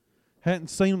 Hadn't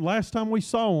seen them. Last time we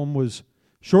saw them was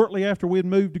shortly after we had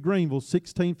moved to Greenville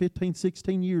 16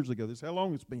 years ago. This is how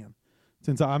long it's been.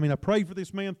 I prayed for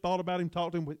this man, thought about him,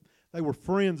 talked to him. They were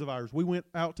friends of ours. We went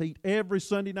out to eat every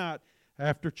Sunday night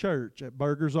after church at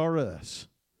Burgers R Us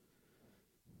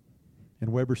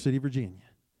in Weber City, Virginia.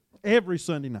 Every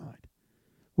Sunday night.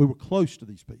 We were close to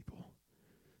these people.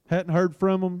 Hadn't heard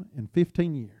from them in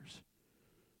 15 years.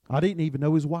 I didn't even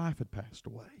know his wife had passed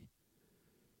away.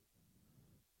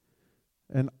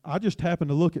 And I just happened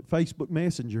to look at Facebook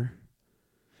Messenger.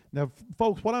 Now,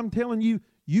 folks, what I'm telling you,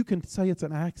 you can say it's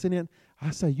an accident.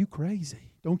 I say, you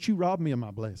crazy. Don't you rob me of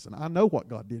my blessing. I know what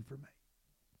God did for me.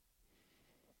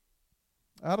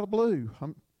 Out of the blue,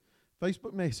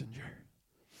 Facebook Messenger.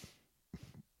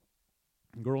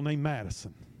 A girl named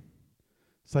Madison.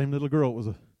 Same little girl. It was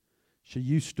She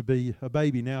used to be a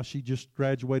baby. Now she just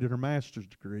graduated her master's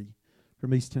degree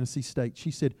from East Tennessee State.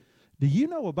 She said, do you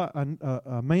know about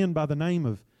a man by the name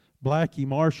of Blackie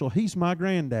Marshall? He's my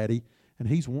granddaddy, and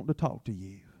he's wanting to talk to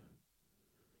you.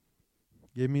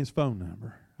 Give me his phone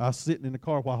number. I was sitting in the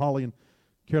car while Holly and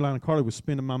Carolina Carly was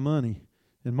spending my money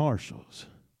in Marshall's.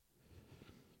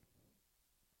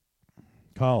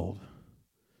 Called.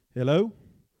 Hello?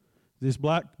 Is this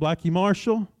Blackie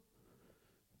Marshall?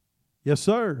 Yes,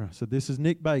 sir. I said, this is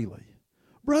Nick Bailey.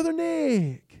 Brother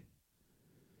Nick.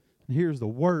 And here's the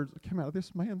words that came out of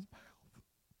this man's mouth.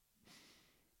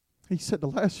 He said, the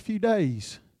last few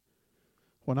days,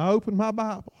 when I opened my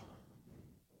Bible,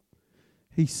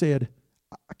 he said,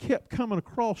 I kept coming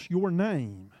across your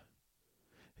name.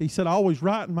 He said, I always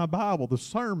write in my Bible the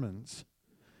sermons.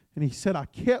 And he said, I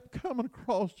kept coming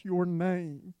across your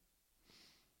name.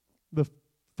 The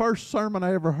first sermon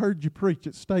I ever heard you preach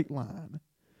at State Line,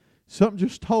 something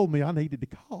just told me I needed to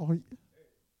call you.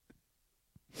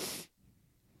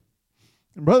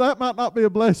 And brother, that might not be a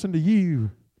blessing to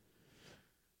you,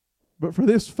 but for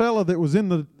this fella that was in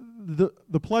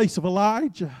the place of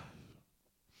Elijah,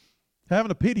 having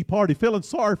a pity party, feeling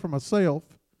sorry for myself,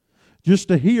 just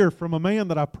to hear from a man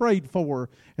that I prayed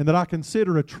for and that I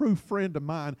consider a true friend of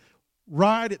mine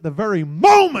right at the very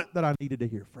moment that I needed to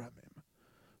hear from him.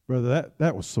 Brother,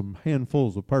 that was some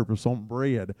handfuls of purpose on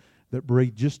bread that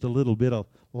breathed just a little bit of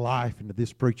life into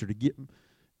this preacher to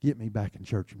get me back in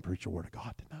church and preach the Word of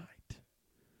God tonight.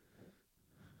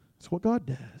 That's what God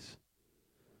does.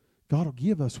 God will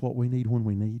give us what we need when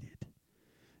we need it.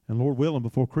 And Lord willing,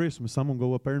 before Christmas, I'm going to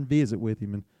go up there and visit with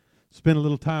him and spend a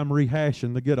little time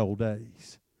rehashing the good old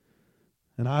days.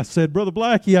 And I said, Brother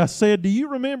Blackie, I said, do you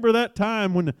remember that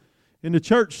time when in the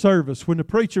church service when the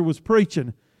preacher was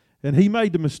preaching and he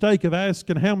made the mistake of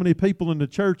asking how many people in the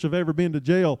church have ever been to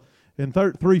jail, and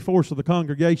 3/4 of the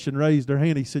congregation raised their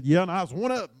hand. He said, yeah, and I was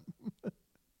one of them.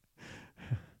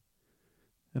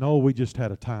 And oh, we just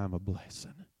had a time of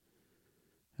blessing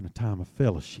and a time of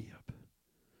fellowship.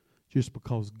 Just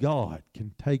because God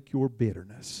can take your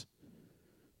bitterness,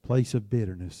 place of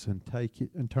bitterness, and take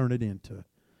it and turn it into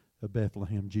a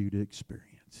Bethlehem Judah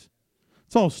experience.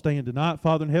 Let's all stand tonight.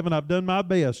 Father in heaven, I've done my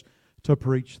best to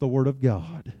preach the Word of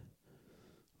God.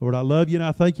 Lord, I love you and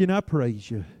I thank you and I praise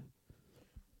you.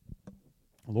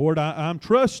 Lord, I'm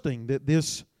trusting that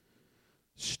this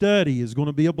study is going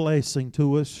to be a blessing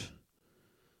to us.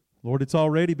 Lord, it's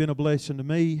already been a blessing to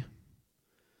me.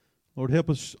 Lord, help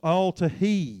us all to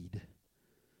heed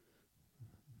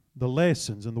the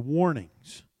lessons and the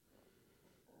warnings.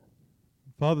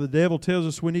 Father, the devil tells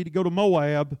us we need to go to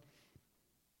Moab.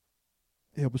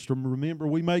 Help us to remember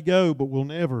we may go, but we'll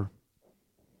never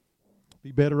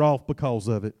be better off because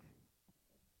of it.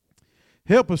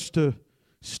 Help us to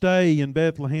stay in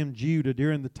Bethlehem, Judah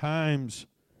during the times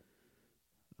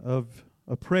of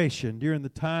oppression, during the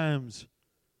times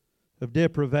of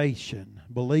deprivation,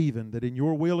 believing that in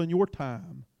your will and your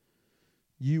time,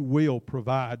 you will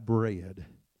provide bread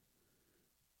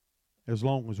as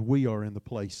long as we are in the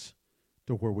place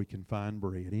to where we can find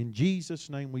bread. In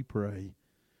Jesus' name we pray.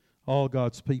 All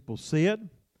God's people said,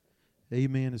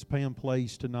 amen, as Pam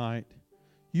plays tonight.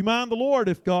 You mind the Lord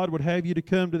if God would have you to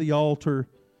come to the altar.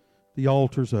 The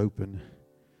altar's open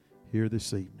here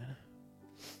this evening.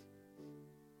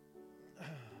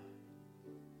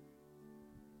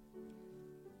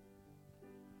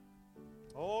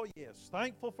 Oh, yes.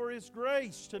 Thankful for His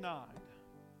grace tonight.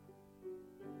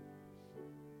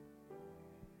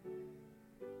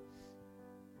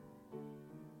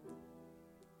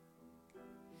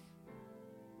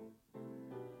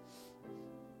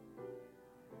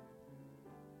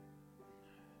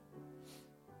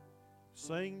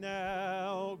 Sing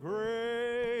now,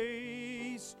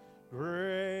 grace,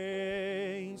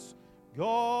 grace,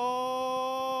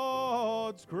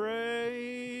 God's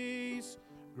grace,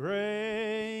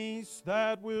 grace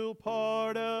that will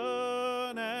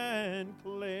pardon and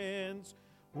cleanse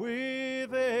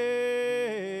within.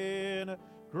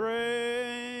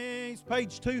 Grace,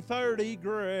 page 230,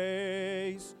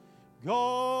 grace,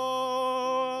 God's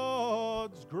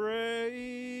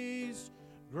grace,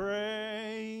 grace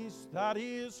that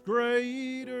is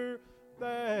greater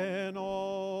than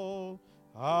all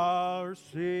our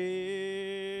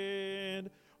sin.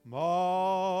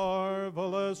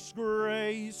 Marvelous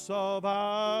grace of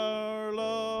our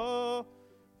loving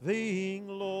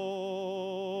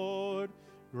Lord,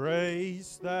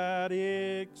 grace that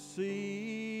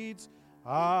exceeds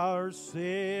our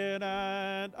sin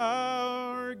and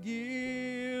our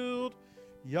guilt.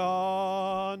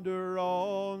 Yonder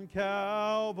on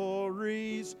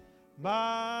Calvary's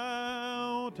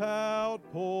mount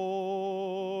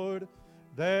outpoured,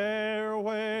 there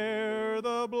where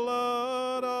the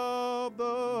blood of the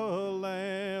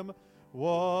Lamb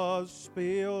was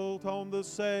spilt on the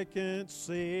second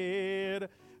seed,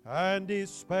 and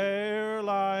despair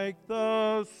like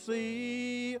the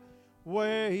sea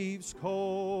waves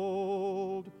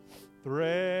cold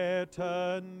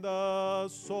threaten the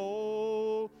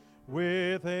soul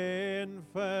with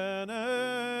infinite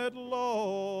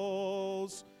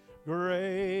loss.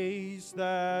 Grace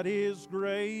that is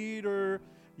greater,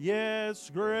 yes,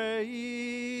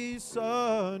 grace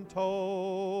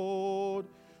untold,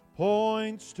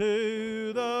 points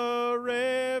to the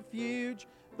refuge,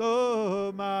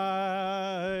 the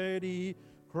mighty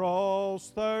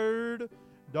cross. Third,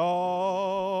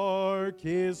 dark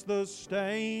is the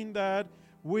stain that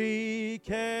we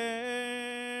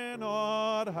cannot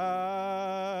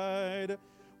hide.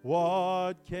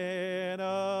 What can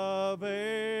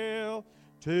avail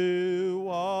to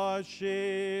wash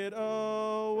it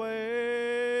away?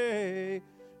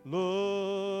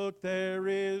 Look, there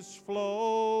is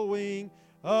flowing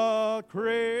a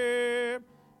crimson,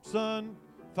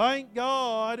 thank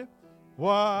God,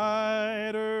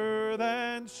 whiter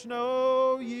than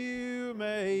snow you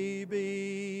may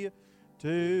be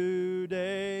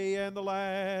today. And the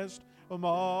last, a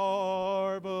marvelous,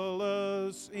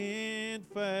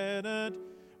 infinite,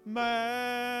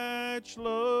 matchless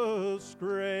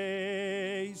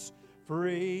grace,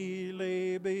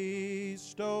 freely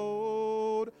bestowed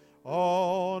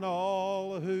on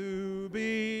all who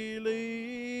believe.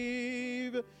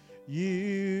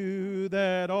 You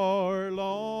that are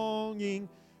longing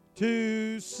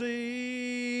to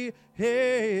see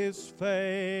His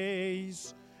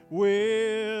face,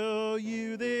 will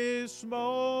you this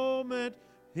moment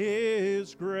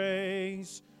His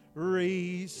grace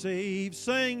receive?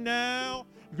 Sing now,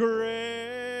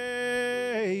 grace,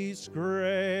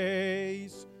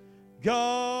 grace,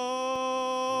 God's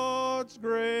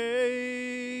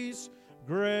grace,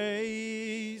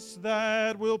 grace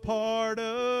that will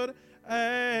pardon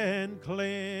and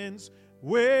cleanse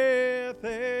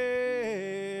within.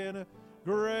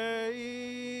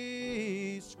 Grace,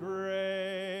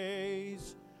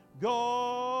 grace,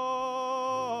 God's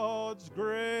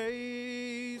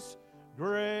grace,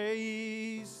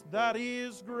 grace that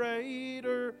is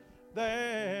greater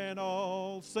than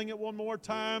all. Sing it one more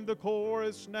time, the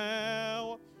chorus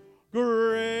now. Grace,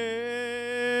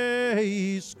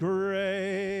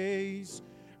 grace,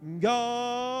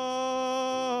 God's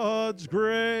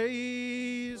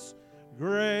grace,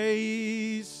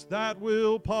 grace that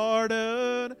will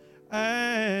pardon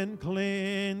and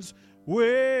cleanse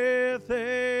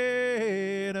within.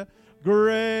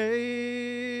 Grace,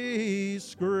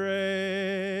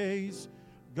 grace,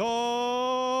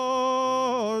 God's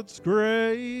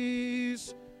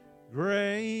grace,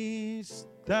 grace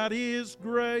that is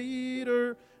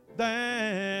greater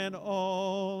than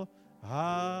all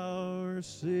our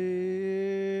sin.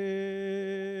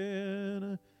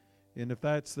 And if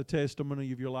that's the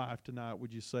testimony of your life tonight,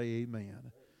 would you say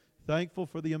amen? Thankful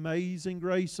for the amazing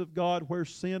grace of God. Where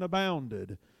sin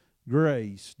abounded,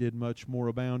 grace did much more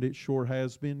abound. It sure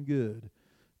has been good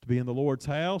to be in the Lord's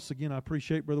house. Again, I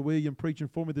appreciate Brother William preaching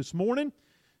for me this morning.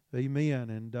 Amen.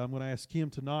 And I'm going to ask him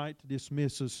tonight to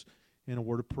dismiss us in a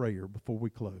word of prayer before we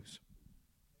close.